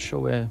 I'm not sure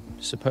we're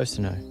supposed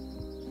to know.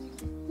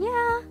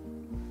 Yeah.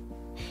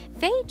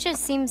 Fate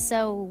just seems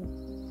so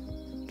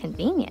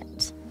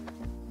convenient.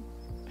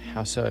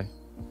 How so?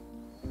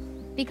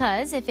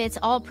 Because if it's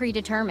all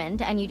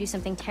predetermined and you do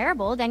something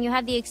terrible, then you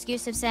have the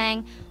excuse of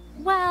saying,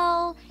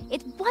 well,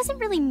 it wasn't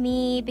really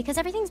me because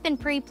everything's been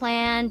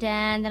pre-planned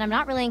and then I'm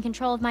not really in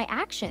control of my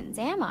actions,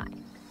 am I?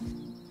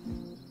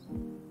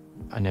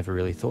 I never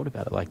really thought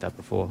about it like that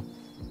before.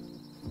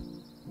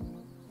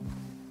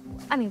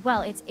 I mean,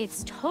 well,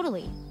 it's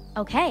totally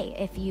okay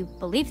if you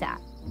believe that.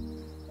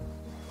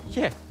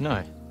 Yeah,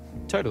 no,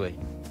 totally.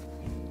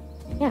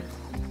 Yeah.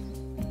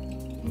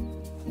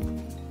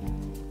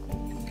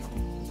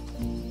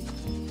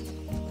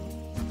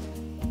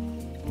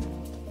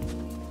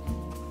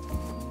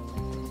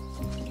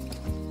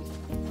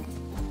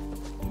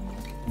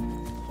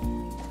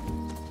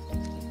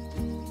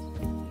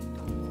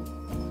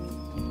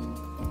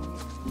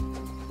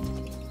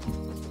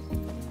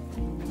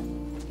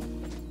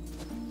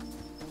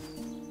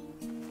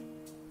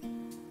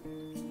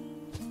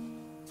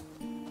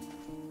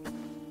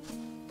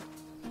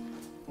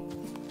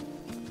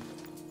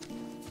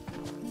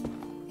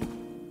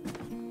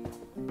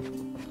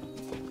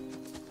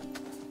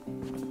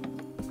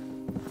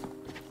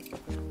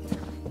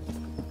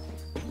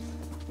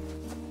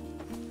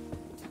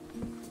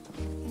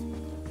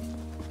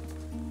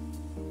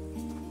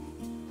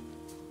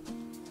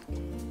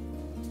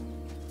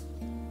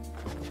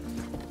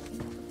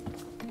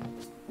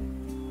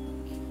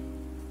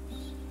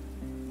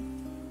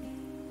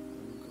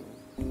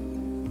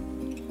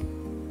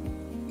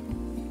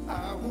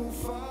 I will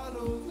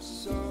follow the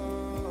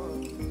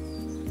sun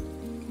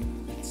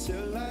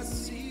till I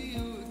see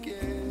you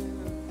again.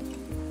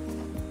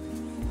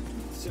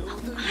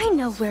 I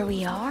know where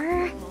we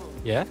are.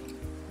 Yeah?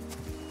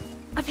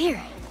 Up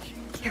here.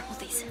 Here, hold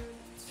these.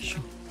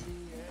 Sure.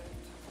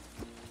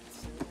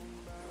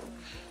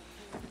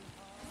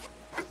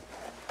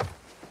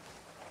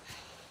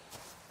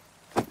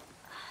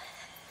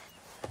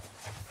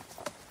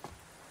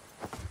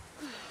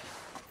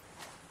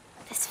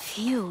 This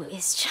view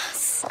is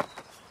just...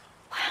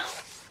 wow.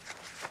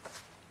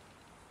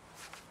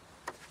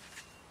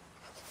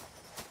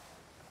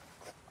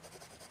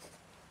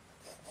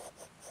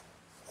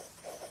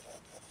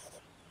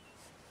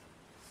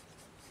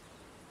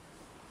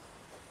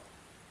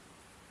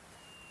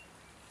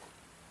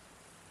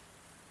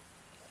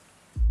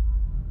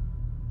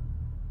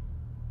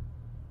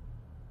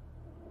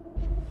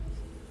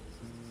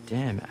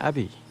 Damn,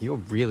 Abby, you're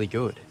really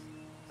good.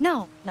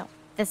 No,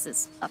 this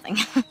is nothing.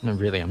 No,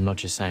 really, I'm not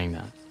just saying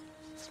that.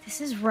 This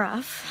is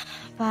rough,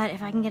 but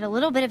if I can get a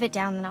little bit of it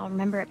down, then I'll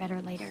remember it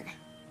better later.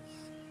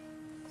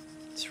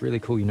 It's really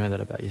cool you know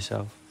that about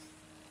yourself.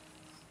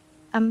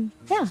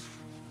 Yeah.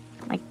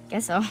 I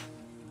guess so.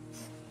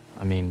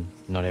 I mean,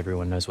 not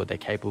everyone knows what they're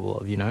capable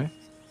of, you know?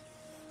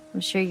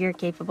 I'm sure you're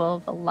capable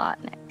of a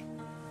lot, Nick.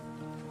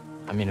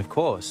 I mean, of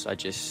course, I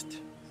just...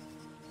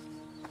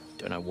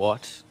 don't know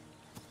what.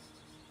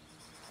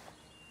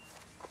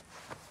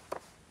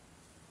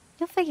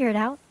 You'll figure it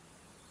out.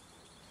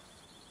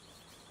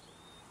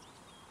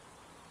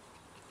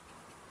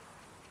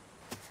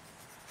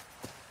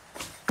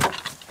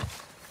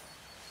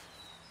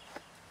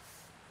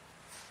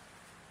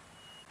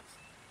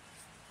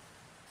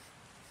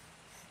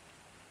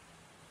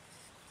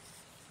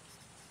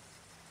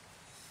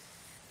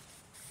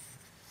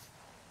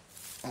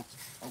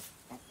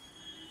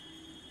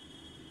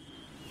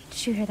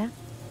 Did you hear that?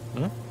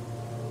 Huh?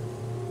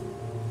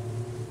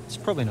 It's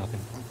probably nothing.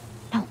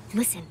 No,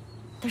 listen.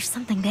 There's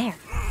something there.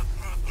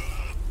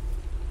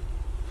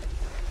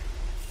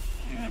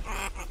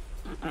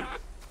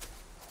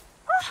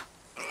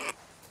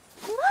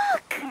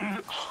 Look!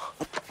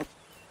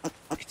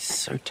 It's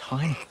so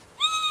tiny.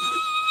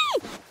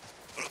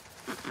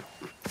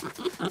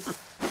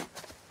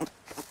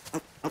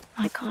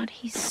 My God,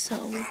 he's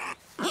so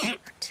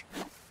cute.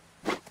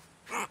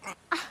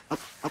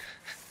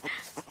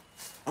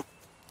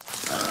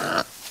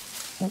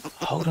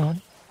 Hold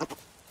on.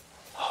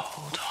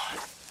 Hold on.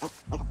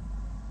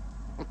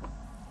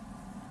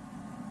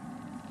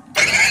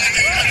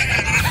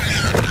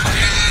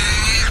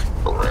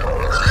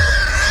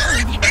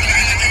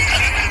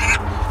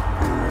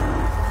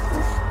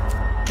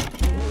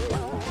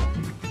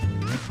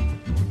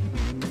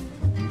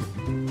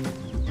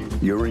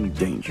 You're in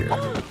danger.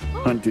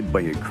 Hunted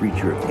by a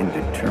creature of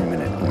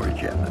indeterminate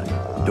origin.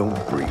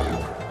 Don't breathe.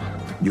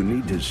 You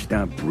need to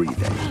stop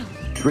breathing,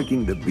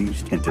 tricking the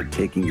beast into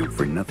taking you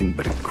for nothing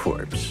but a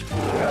corpse.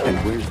 And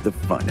where's the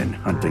fun in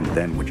hunting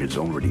that which is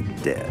already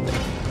dead?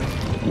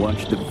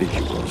 Watch the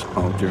visuals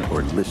alter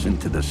or listen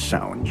to the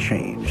sound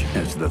change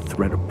as the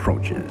threat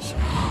approaches.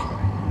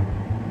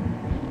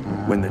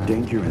 When the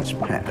danger is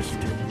past,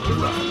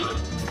 run.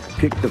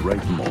 Pick the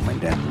right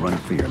moment and run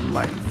for your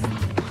life.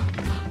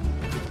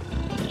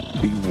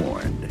 Be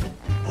warned.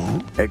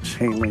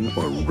 Exhaling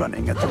or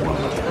running at the wrong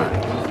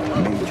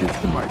time may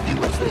just mark you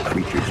as the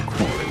creature's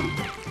quarry,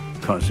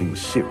 causing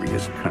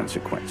serious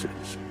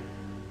consequences.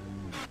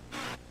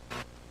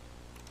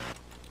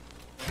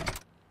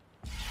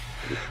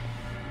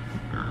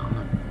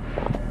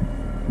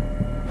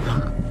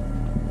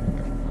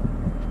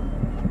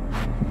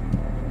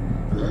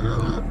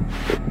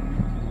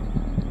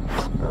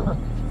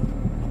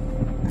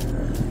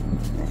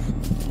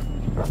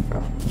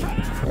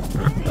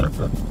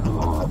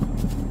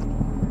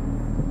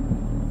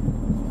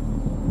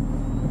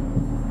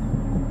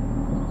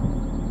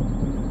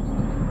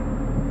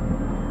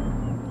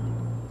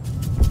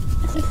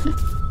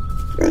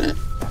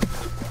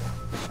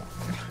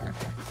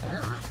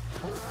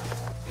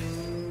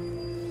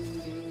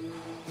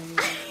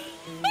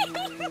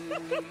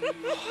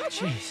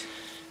 Jeez.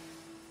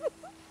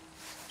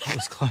 That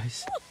was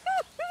close.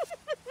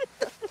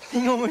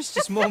 Thing almost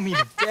just mauled me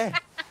to death.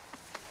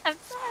 I'm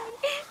sorry.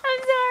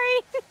 I'm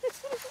sorry.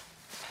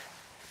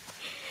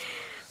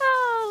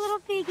 Oh,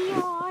 little piggy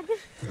hog.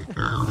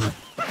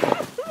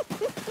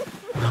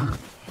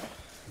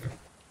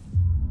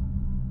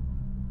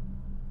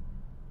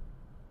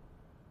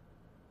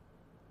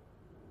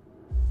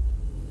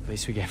 At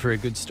least we gave her a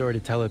good story to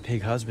tell her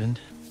pig husband.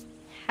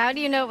 How do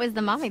you know it was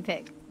the mommy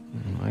pig?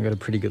 I got a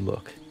pretty good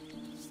look.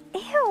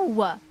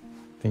 Ew.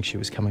 Think she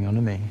was coming on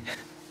to me.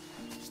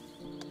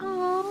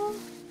 Oh,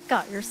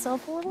 got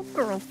yourself a little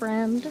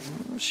girlfriend.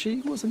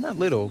 She wasn't that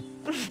little.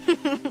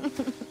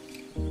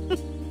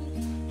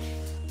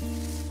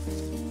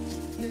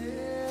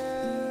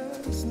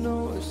 There's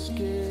no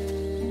escape.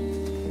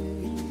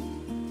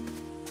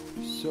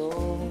 So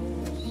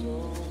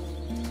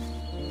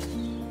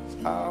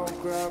I'll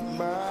grab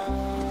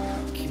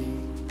my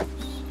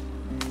keys.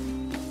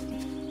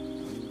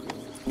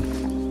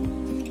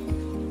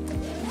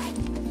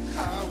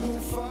 I will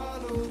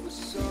follow the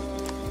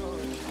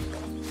sun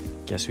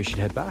Guess we should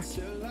head back.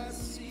 till I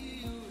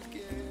see you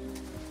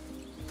again.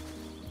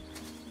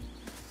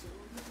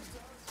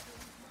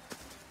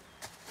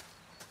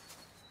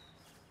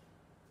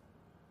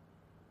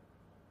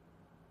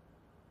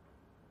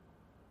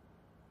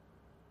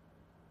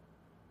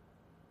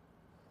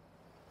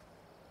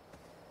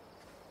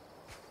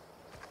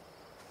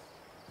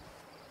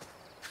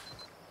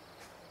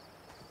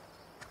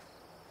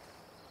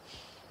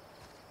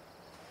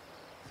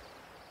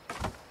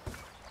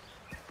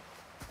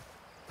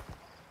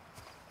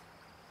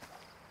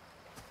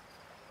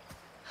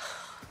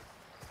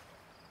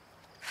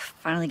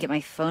 Finally get my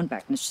phone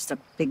back and it's just a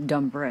big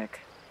dumb brick.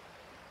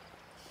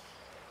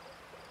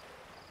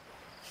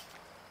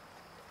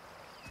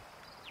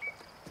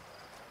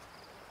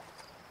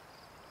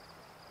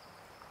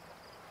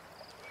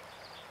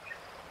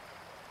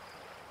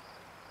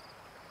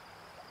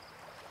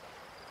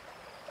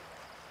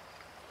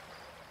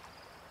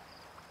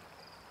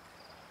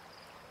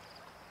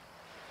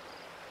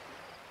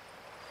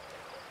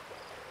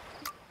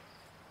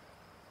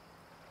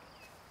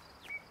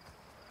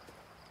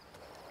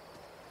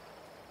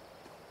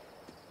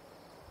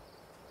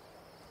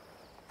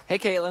 Hey,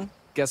 Caitlin.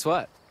 Guess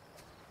what?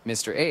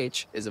 Mr.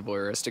 H is a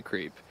voyeuristic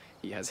creep.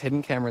 He has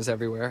hidden cameras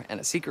everywhere and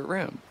a secret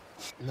room.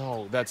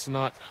 No, that's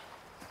not.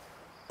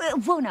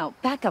 Whoa, now,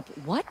 back up.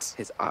 What?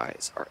 His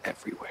eyes are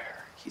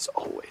everywhere. He's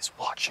always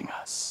watching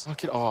us.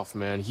 Knock it off,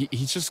 man.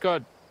 He's just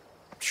got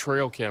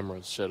trail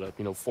cameras set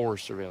up,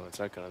 forest surveillance,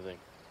 that kind of thing.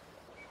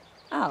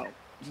 Oh,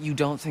 You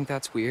don't think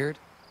that's weird?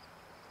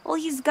 well,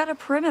 he's got a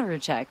perimeter to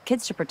check,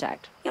 kids to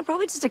protect.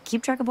 Probably just to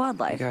keep track of You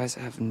wildlife. guys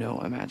have no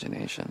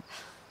imagination.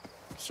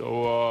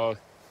 So,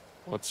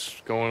 what's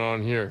going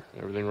on here?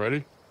 Everything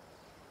ready?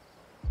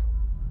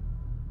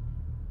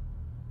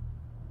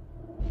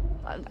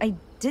 I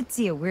did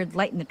see a weird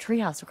light in the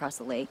treehouse across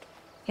the lake.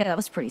 Yeah, that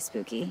was pretty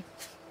spooky.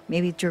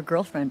 Maybe it's your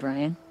girlfriend,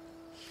 Brian.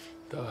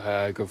 The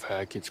Hag of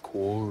Hackett's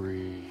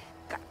Quarry.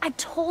 I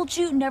told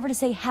you never to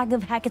say Hag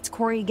of Hackett's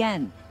Quarry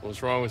again.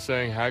 What's wrong with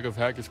saying Hag of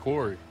Hackett's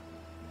Quarry?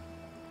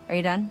 Are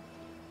you done?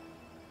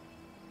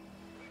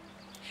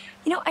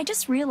 I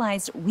just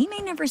realized we may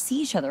never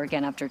see each other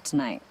again after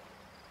tonight.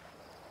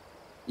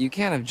 You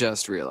can't have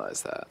just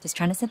realized that. Just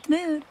trying to set the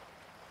mood.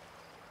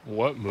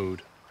 What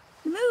mood?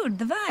 The mood,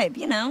 the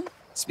vibe.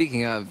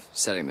 Speaking of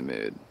setting the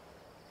mood,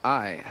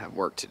 I have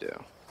work to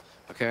do.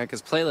 Okay?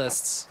 Because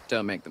playlists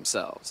don't make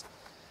themselves.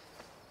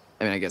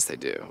 I mean, I guess they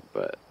do,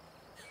 but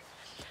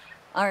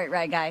All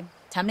right, guy.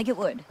 Time to get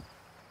wood.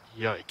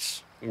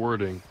 Yikes.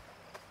 Wording.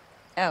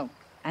 Oh,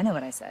 I know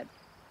what I said.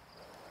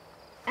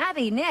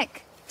 Abby,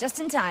 Nick, just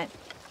in time.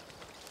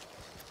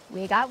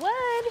 We got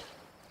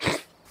wood.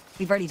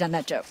 We've already done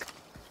that joke.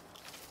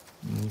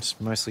 It's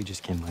mostly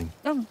just kindling.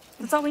 Oh,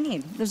 that's all we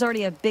need. There's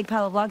already a big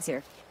pile of logs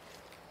here.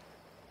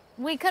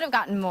 We could have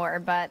gotten more,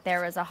 but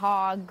there was a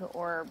hog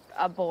or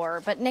a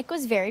boar. But Nick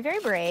was very, very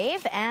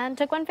brave and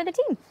took one for the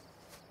team.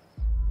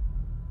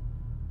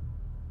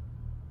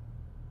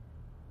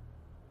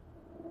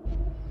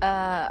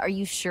 Are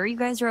you sure you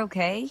guys are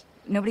okay?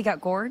 Nobody got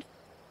gored?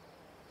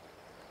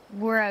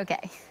 We're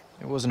okay.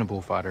 It wasn't a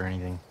bullfight or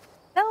anything.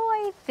 Though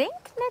I think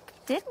Nick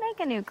did make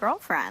a new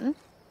girlfriend.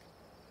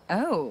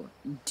 Oh,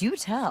 do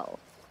tell.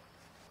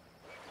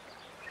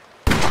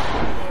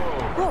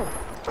 Whoa.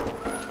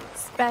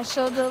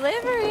 Special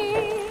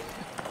delivery.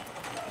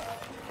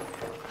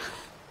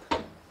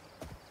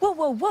 Whoa,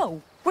 whoa,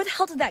 whoa. Where the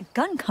hell did that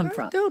gun come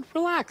from? Dude,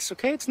 relax,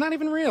 okay? It's not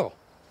even real.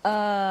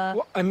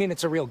 Well, I mean,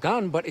 it's a real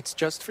gun, but it's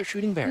just for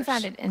shooting bears. We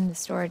found it in the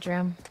storage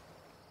room.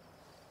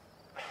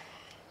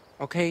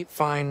 Okay,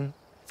 fine.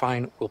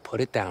 Fine, we'll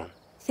put it down.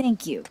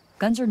 Thank you.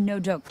 Guns are no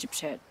joke,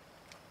 dipshit.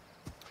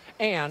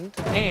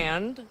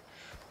 And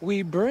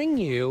we bring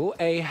you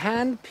a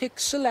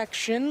hand-picked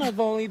selection of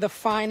only the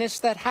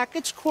finest that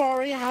Hackett's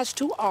Quarry has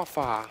to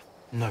offer.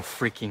 No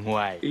freaking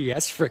way.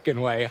 Yes,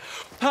 frickin' way.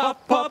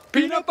 Pop, pop,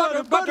 peanut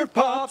butter, butter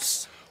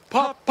pops.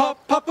 Pop,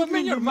 pop, pop them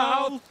in your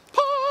mouth.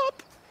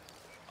 Pop!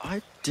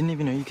 I didn't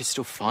even know you could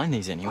still find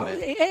these Oh, anywhere.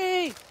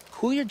 hey,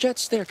 cool your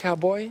jets there,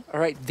 cowboy. All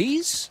right,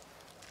 these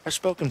are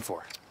spoken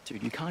for.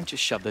 Dude, you can't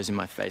just shove those in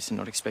my face and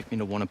not expect me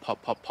to want to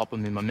pop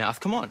them in my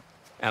mouth. Come on.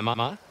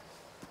 Emma,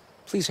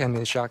 please hand me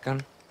the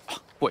shotgun.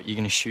 What, you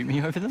gonna shoot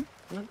me over them?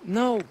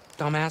 No,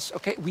 dumbass.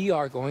 Okay, we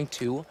are going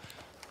to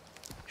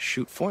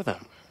shoot for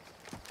them.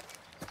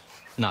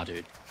 Nah,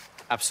 dude.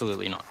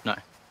 Absolutely not. No.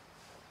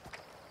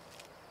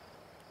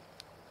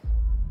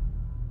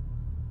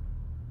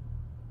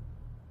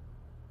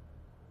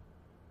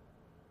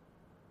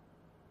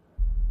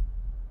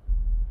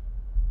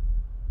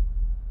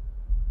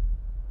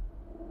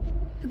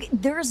 Okay,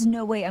 there is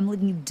no way I'm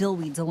leaving you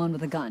dillweeds alone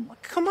with a gun.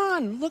 Come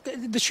on, look,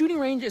 the shooting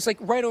range is like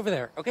right over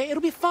there, okay?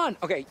 It'll be fun.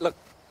 Okay, look,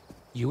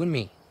 you and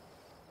me,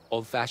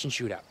 old-fashioned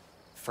shootout.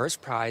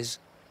 First prize,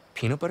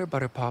 peanut butter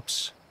butter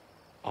pops,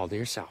 all to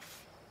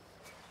yourself.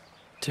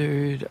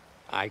 Dude,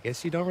 I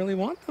guess you don't really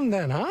want them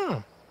then,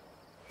 huh?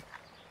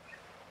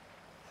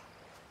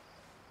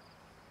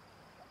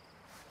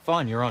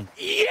 fine, you're on.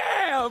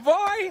 Yeah,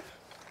 boy!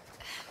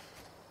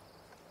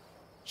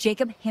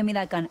 Jacob, hand me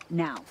that gun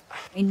now.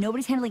 I mean,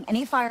 nobody's handling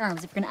any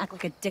firearms if you're gonna act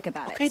like a dick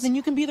about it. Okay, then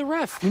you can be the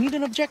ref. We need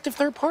an objective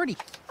third party.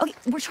 Okay,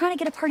 we're trying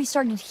to get a party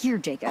started here,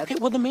 Jacob. Okay,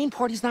 well, the main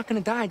party's not gonna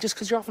die just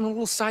because you're off on a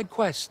little side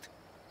quest.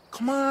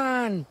 Come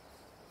on.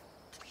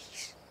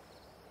 Please.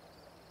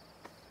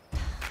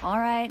 All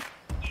right.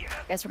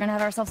 Guess we're gonna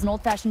have ourselves an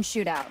old-fashioned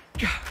shootout.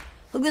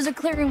 Look, there's a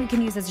clearing we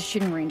can use as a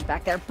shooting range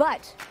back there,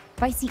 but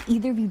if I see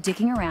either of you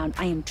dicking around,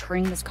 I am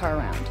turning this car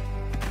around.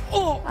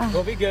 Oh,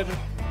 we'll be good.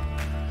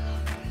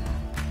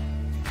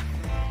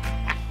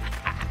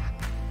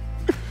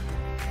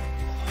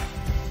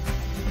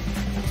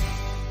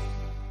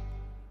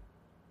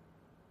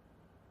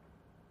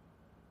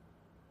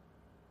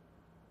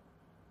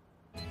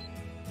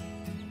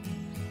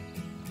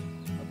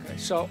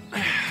 So,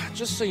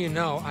 just so you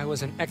know, I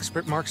was an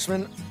expert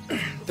marksman,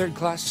 third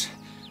class,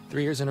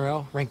 3 years in a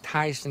row, ranked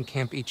highest in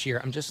camp each year.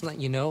 I'm just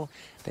letting you know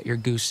that your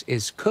goose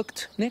is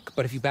cooked, Nick,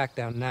 but if you back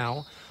down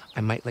now,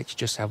 I might let you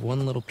just have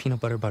one little peanut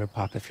butter butter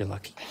pop if you're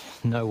lucky.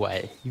 No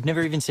way. You've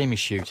never even seen me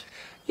shoot.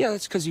 Yeah,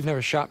 that's because you've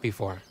never shot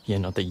before. Yeah,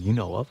 not that you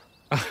know of.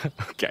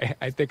 Okay,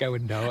 I think I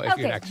would know if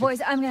you'd Okay, actually...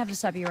 boys, I'm gonna have to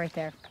stop you right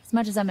there. As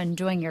much as I'm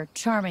enjoying your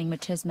charming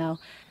machismo,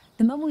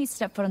 the moment we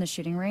step foot on the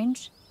shooting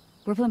range,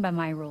 we're playing by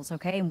my rules,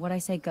 okay? And what I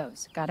say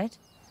goes. Got it?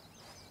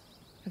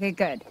 Okay,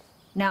 good.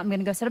 Now I'm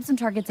gonna go set up some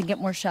targets and get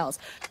more shells.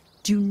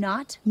 Do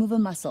not move a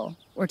muscle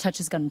or touch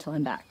his gun until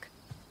I'm back.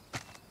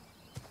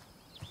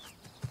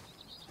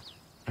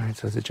 All right,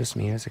 so is it just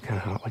me or is it kind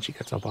of hot when she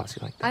gets all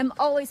bossy like that? I'm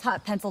always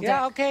hot, pencil dick.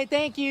 Yeah, okay,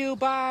 thank you.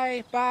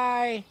 Bye,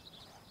 bye.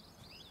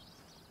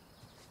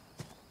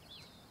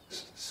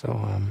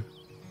 So,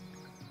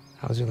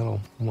 how's your little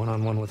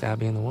one-on-one with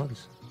Abby in the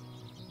woods?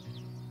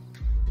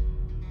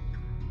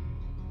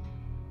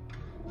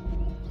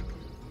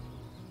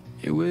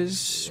 It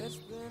was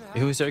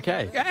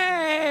okay.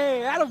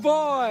 Hey,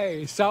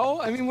 attaboy!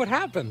 So, I mean, what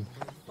happened?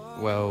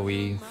 Well,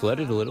 we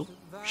flirted a little.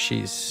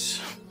 She's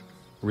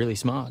really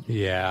smart.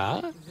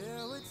 Yeah?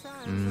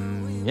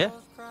 Yeah.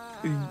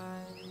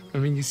 I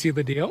mean, you see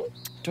the deal?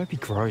 Don't be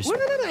gross. Well,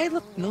 no, hey,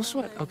 look, no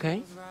sweat,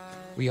 okay?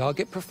 We all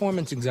get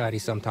performance anxiety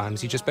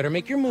sometimes. You just better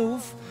make your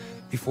move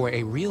before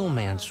a real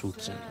man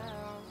swoops in.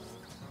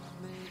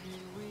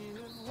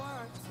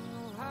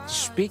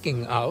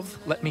 Speaking of,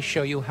 let me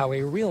show you how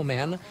a real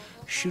man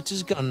shoots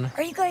his gun.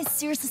 Are you guys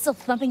seriously still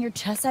thumping your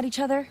chests at each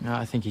other? No,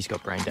 I think he's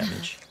got brain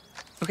damage.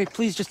 Okay,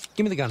 please, just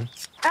give me the gun.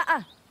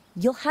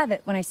 You'll have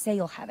it when I say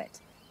you'll have it.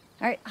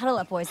 All right, huddle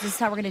up, boys. This is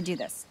how we're gonna do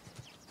this.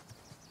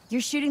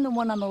 You're shooting the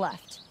one on the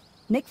left.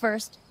 Nick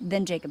first,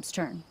 then Jacob's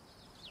turn.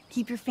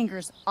 Keep your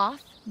fingers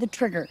off the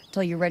trigger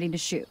till you're ready to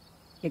shoot.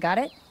 You got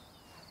it?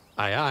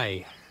 Aye,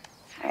 aye.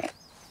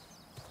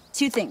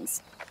 2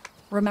 things.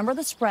 Remember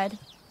the spread,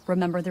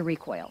 remember the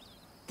recoil.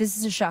 This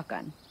is a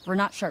shotgun. We're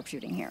not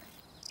sharpshooting here.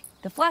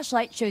 The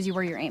flashlight shows you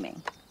where you're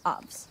aiming.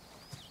 Obvs.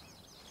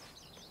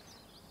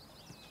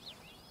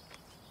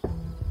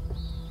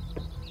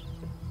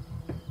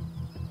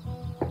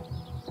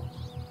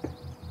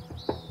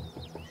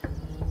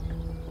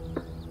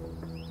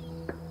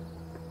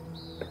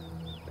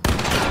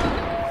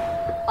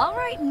 All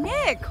right,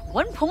 Nick,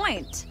 1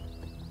 point.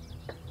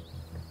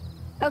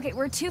 Okay,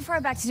 we're too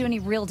far back to do any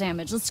real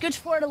damage. Let's scooch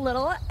forward a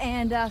little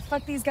and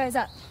fuck these guys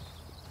up.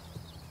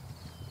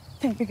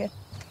 Okay, you're good.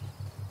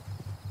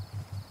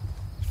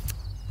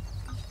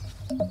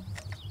 All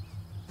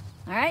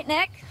right,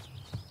 Nick.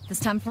 This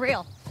time for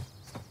real.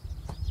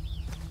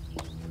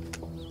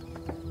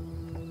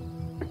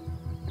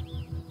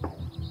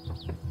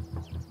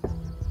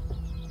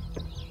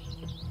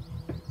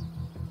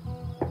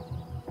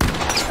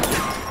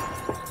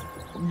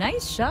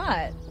 Nice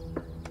shot.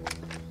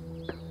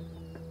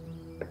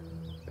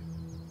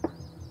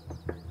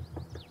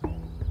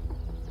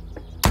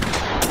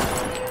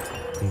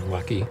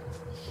 Lucky.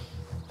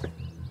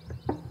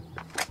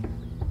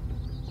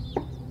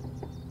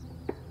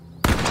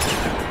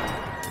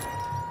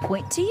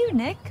 Point to you,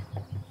 Nick.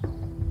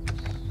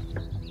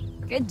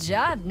 Good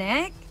job,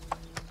 Nick.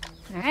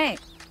 All right.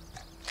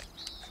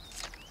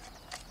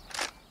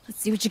 Let's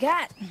see what you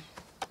got.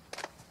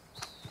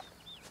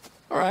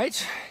 All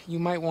right, you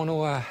might want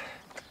to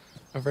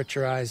avert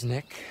your eyes,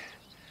 Nick.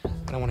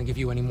 I don't want to give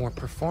you any more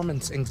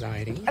performance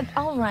anxiety.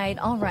 All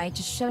right.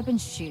 Just shut up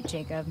and shoot,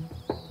 Jacob.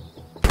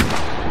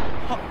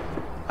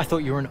 I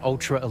thought you were an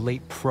ultra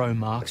elite pro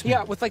marksman.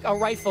 Yeah, with like a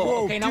rifle.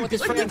 Whoa, okay, not dude, with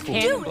this this freaking rifle.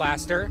 cannon Dude.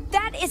 blaster.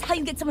 That is how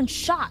you get someone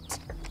shot.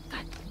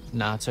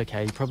 Nah, it's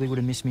okay. You probably would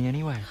have missed me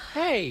anyway.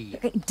 Hey.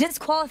 Okay,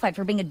 disqualified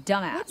for being a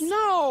dumbass.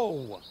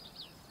 No.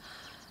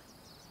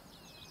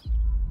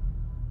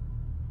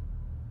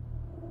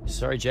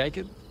 Sorry,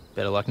 Jacob.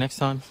 Better luck next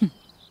time.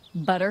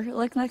 Butter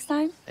lick next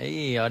time?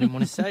 Hey, I didn't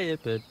want to say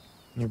it, but...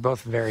 You're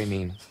both very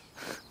mean.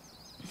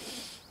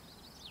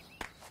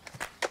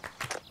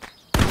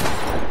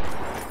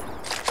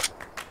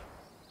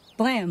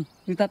 Blam.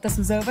 You thought this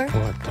was over?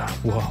 What the?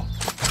 Whoa.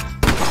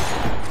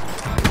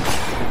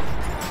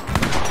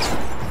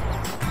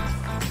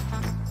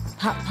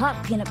 Pop,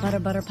 pop, peanut butter,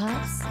 butter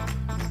pops.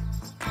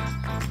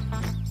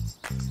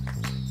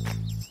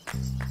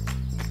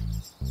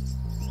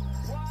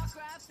 Walk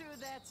right through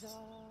that door.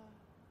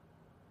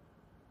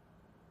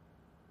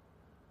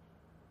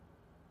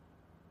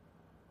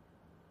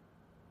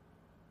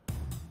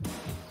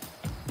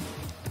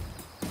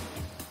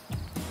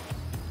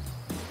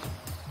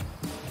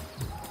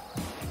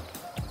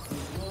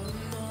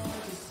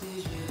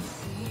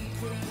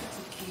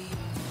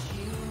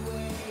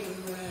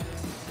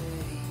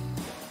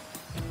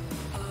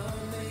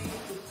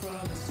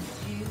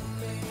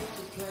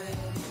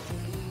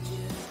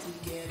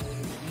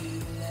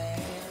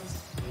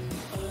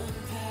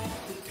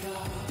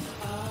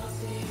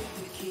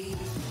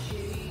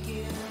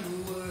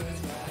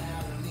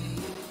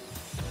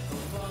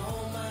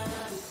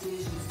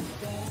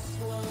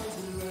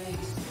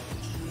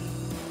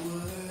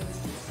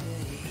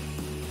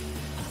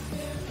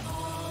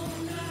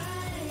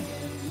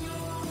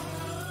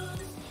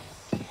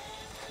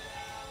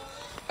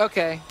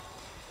 Okay.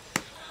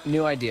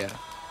 New idea.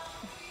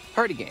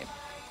 Party game.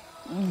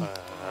 Come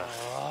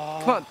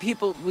on,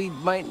 people, we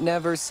might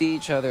never see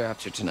each other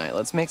after tonight.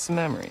 Let's make some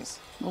memories.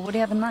 Well, what do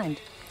you have in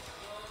mind?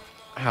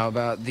 How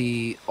about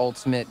the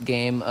ultimate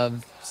game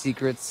of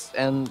secrets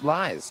and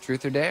lies,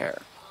 truth or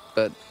dare,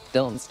 but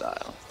Dylan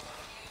style?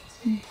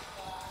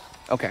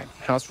 Okay,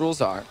 house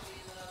rules are,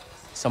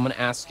 someone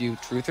asks you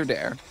truth or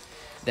dare,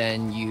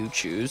 then you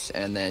choose,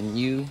 and then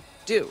you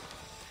do.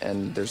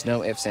 And there's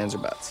no ifs, ands, or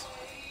buts.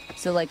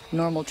 So, like,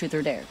 normal truth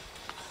or dare.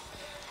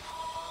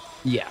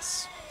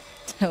 Yes.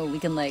 So we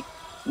can, like,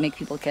 make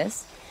people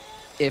kiss?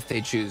 If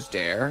they choose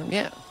dare,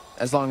 yeah.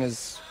 As long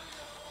as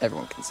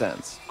everyone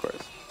consents, of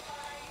course.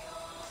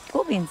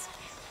 Cool beans.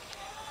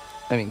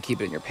 I mean, keep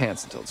it in your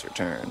pants until it's your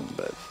turn,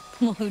 but...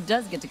 Well, who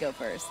does get to go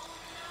first?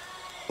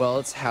 Well,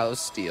 it's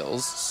house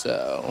deals,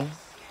 so...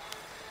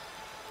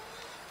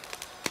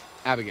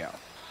 Abigail.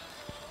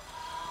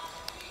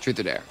 Truth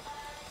or dare?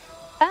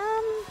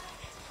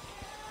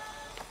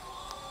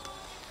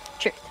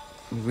 Truth.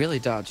 You really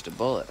dodged a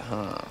bullet,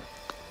 huh?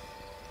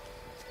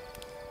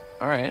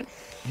 All right,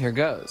 here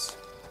goes.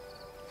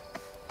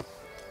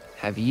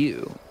 Have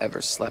you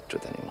ever slept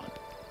with anyone?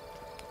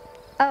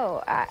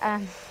 Oh,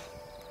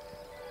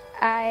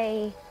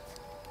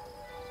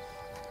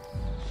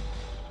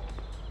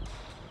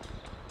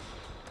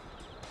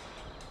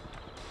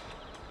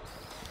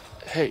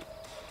 Hey,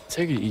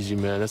 take it easy,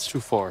 man. That's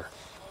too far.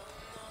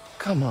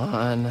 Come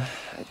on,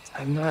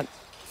 I'm not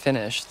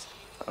finished.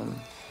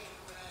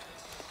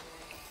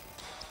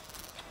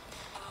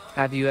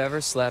 Have you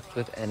ever slept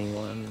with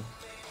anyone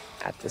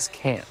at this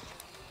camp?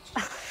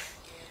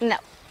 no.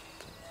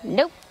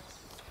 Nope.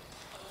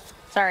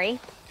 Sorry.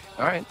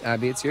 All right,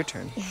 Abby, it's your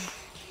turn.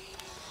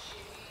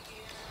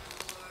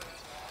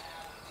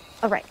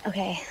 All right,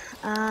 okay.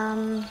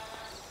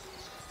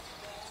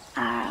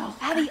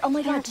 Abby, oh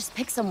my god, just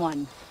pick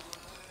someone.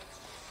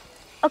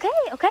 Okay.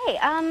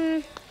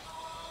 I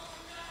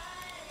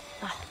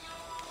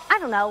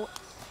don't know.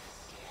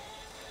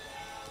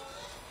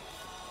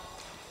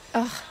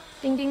 Ugh,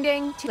 ding ding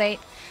ding, too late.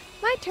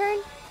 My turn.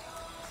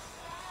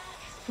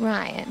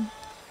 Ryan,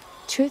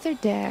 truth or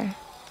dare?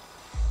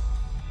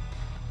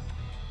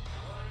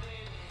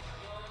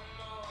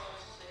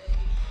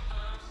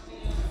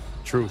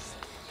 Truth.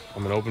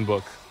 I'm an open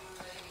book.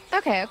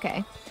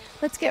 Okay.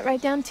 Let's get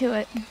right down to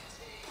it.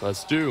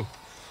 Let's do.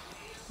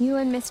 You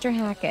and Mr.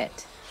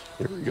 Hackett.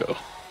 Here we go.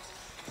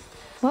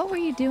 What were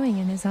you doing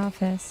in his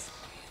office?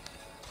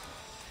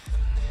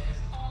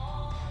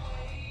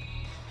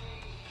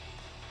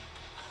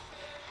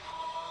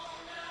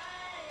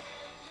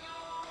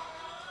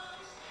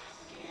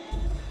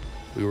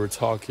 We were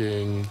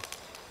talking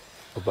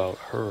about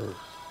her.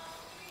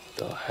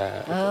 The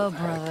hat. Oh,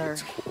 brother.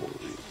 Quarry.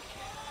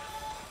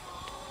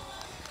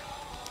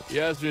 He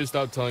asked me to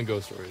stop telling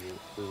ghost stories.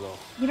 Is all.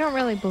 You don't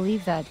really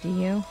believe that, do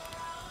you?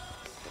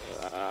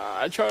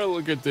 I try to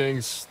look at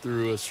things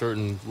through a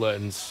certain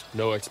lens,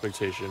 no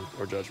expectation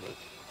or judgment.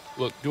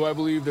 Look, do I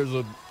believe there's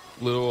a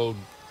little old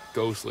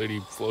ghost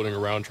lady floating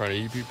around trying to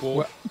eat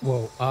people?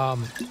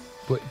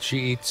 But she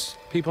eats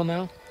people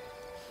now?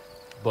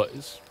 But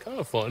it's kind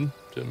of fun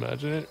to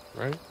imagine it,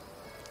 right?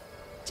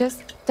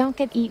 Just don't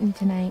get eaten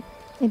tonight.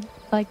 It,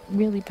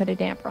 really put a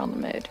damper on the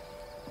mood.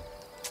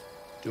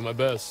 Do my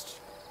best.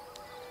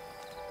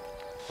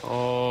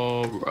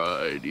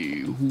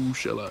 Alrighty, who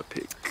shall I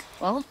pick?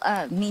 Well,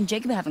 me and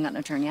Jacob haven't gotten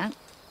a turn yet.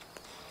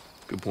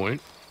 Good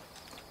point.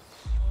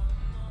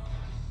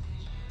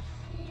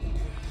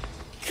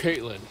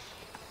 Caitlin,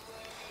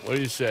 what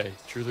do you say?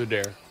 Truth or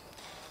dare?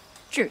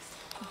 Truth.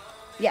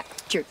 Yeah,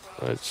 truth.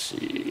 Let's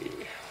see.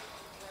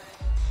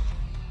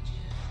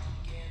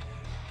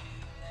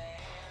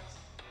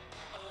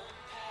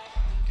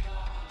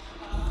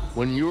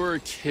 When you were a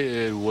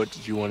kid, what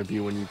did you want to be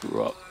when you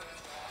grew up?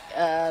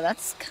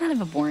 That's kind of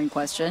a boring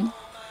question.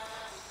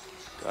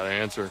 Gotta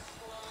answer.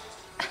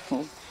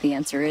 Well, the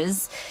answer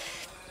is,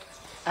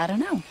 I don't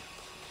know.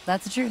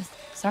 That's the truth.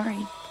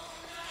 Sorry.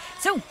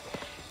 So,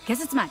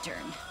 guess it's my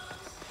turn.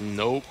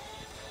 Nope.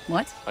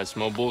 What? I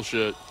smell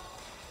bullshit.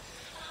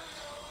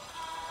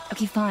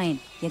 Okay, fine.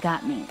 You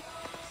got me.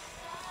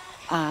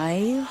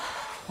 I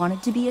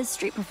wanted to be a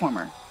street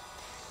performer.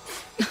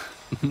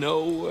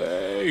 No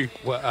way.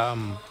 What,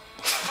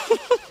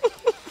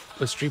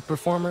 a street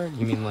performer?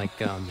 You mean like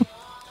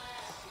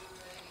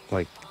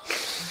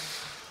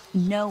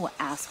No,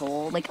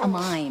 asshole. Like a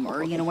mime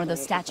or, one of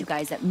those statue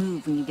guys that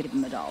move when you give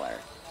them $1.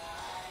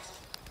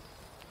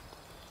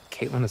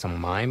 Caitlin is a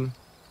mime?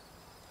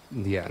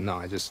 Yeah, no,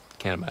 I just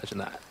can't imagine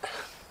that.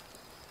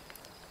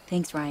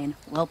 Thanks, Ryan.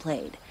 Well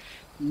played.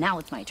 Now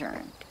it's my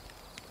turn.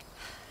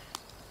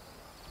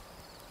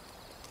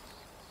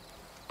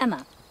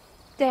 Emma.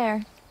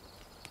 Dare.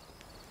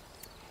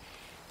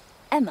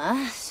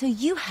 Emma, so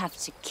you have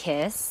to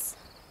kiss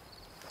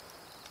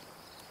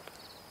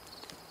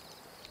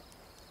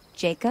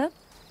Jacob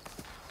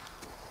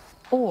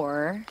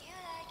or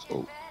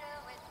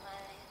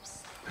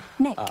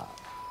Nick.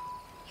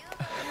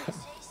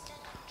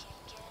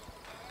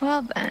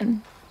 Well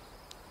then.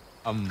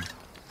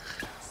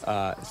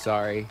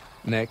 Sorry,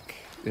 Nick.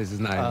 This is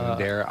not even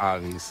dare,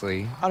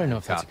 obviously. I don't know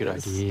if that's a good Got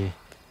this. idea.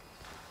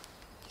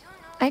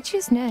 I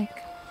choose Nick.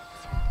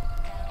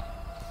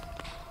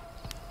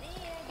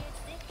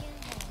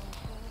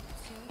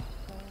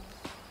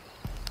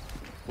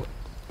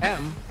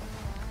 Em?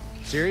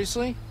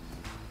 Seriously?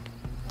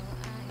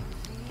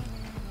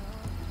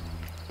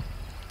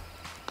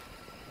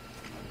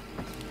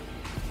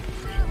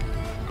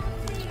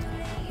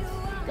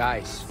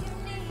 Guys.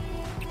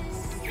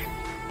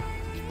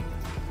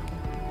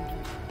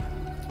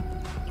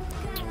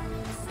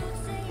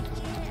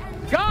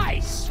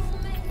 Guys!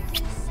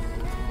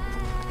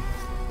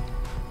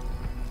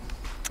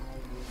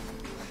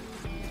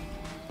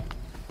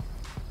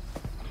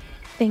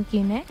 Thank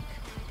you, Nick.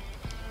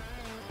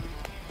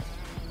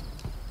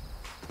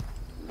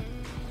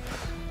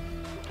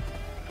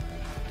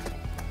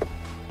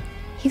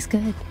 He's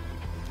good.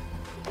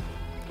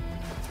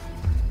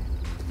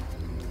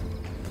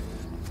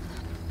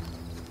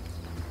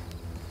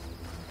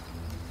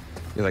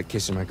 You like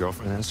kissing my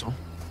girlfriend, asshole?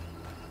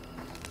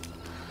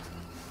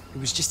 It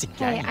was just a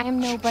game. Hey, I'm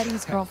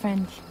nobody's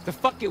girlfriend. The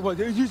fuck it was.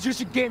 It was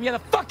just a game. Yeah, the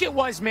fuck it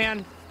was,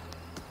 man.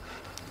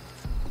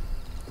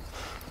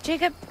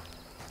 Jacob,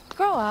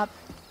 grow up.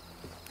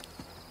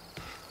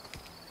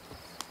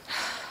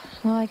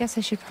 Well, I guess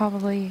I should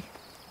probably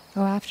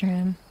go after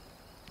him.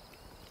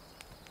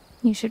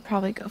 You should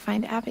probably go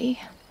find Abby.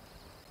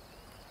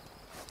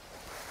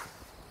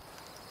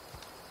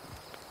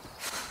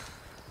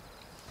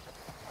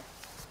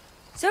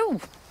 So,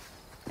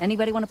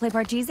 anybody want to play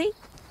Parcheesi?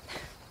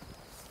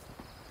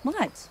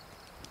 What?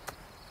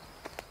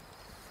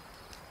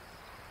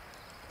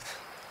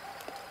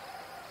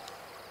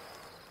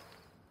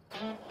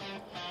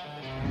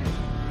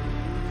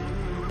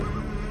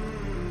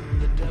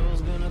 The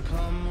devil's gonna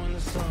come when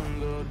the sun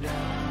go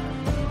down.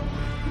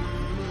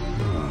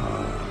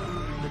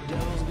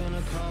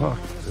 Fuck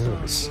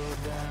this.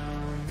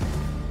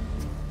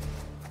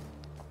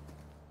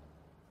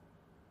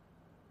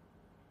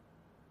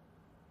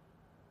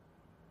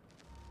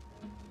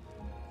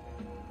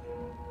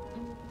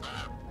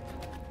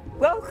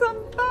 Welcome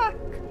back.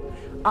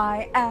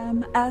 I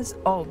am, as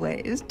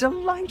always,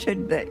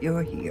 delighted that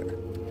you're here.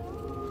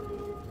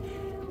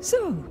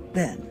 So,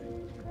 then,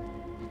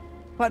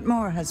 what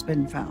more has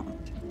been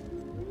found?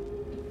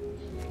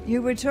 You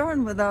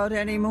return without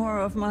any more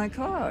of my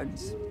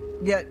cards.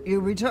 Yet you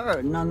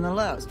return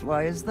nonetheless.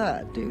 Why is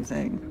that, do you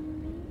think?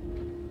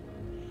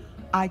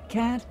 I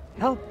can't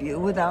help you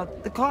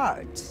without the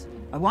cards.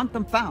 I want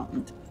them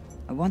found.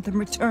 I want them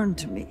returned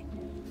to me.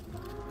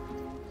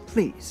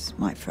 Please,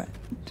 my friend.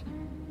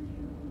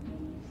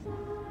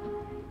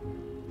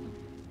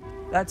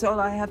 That's all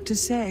I have to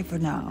say for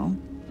now.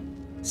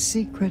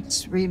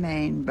 Secrets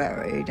remain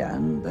buried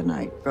and the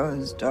night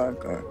grows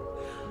darker.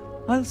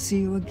 I'll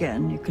see you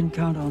again, you can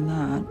count on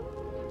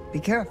that. Be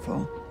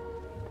careful.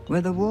 Where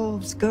the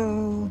wolves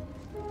go,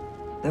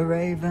 the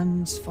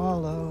ravens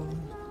follow.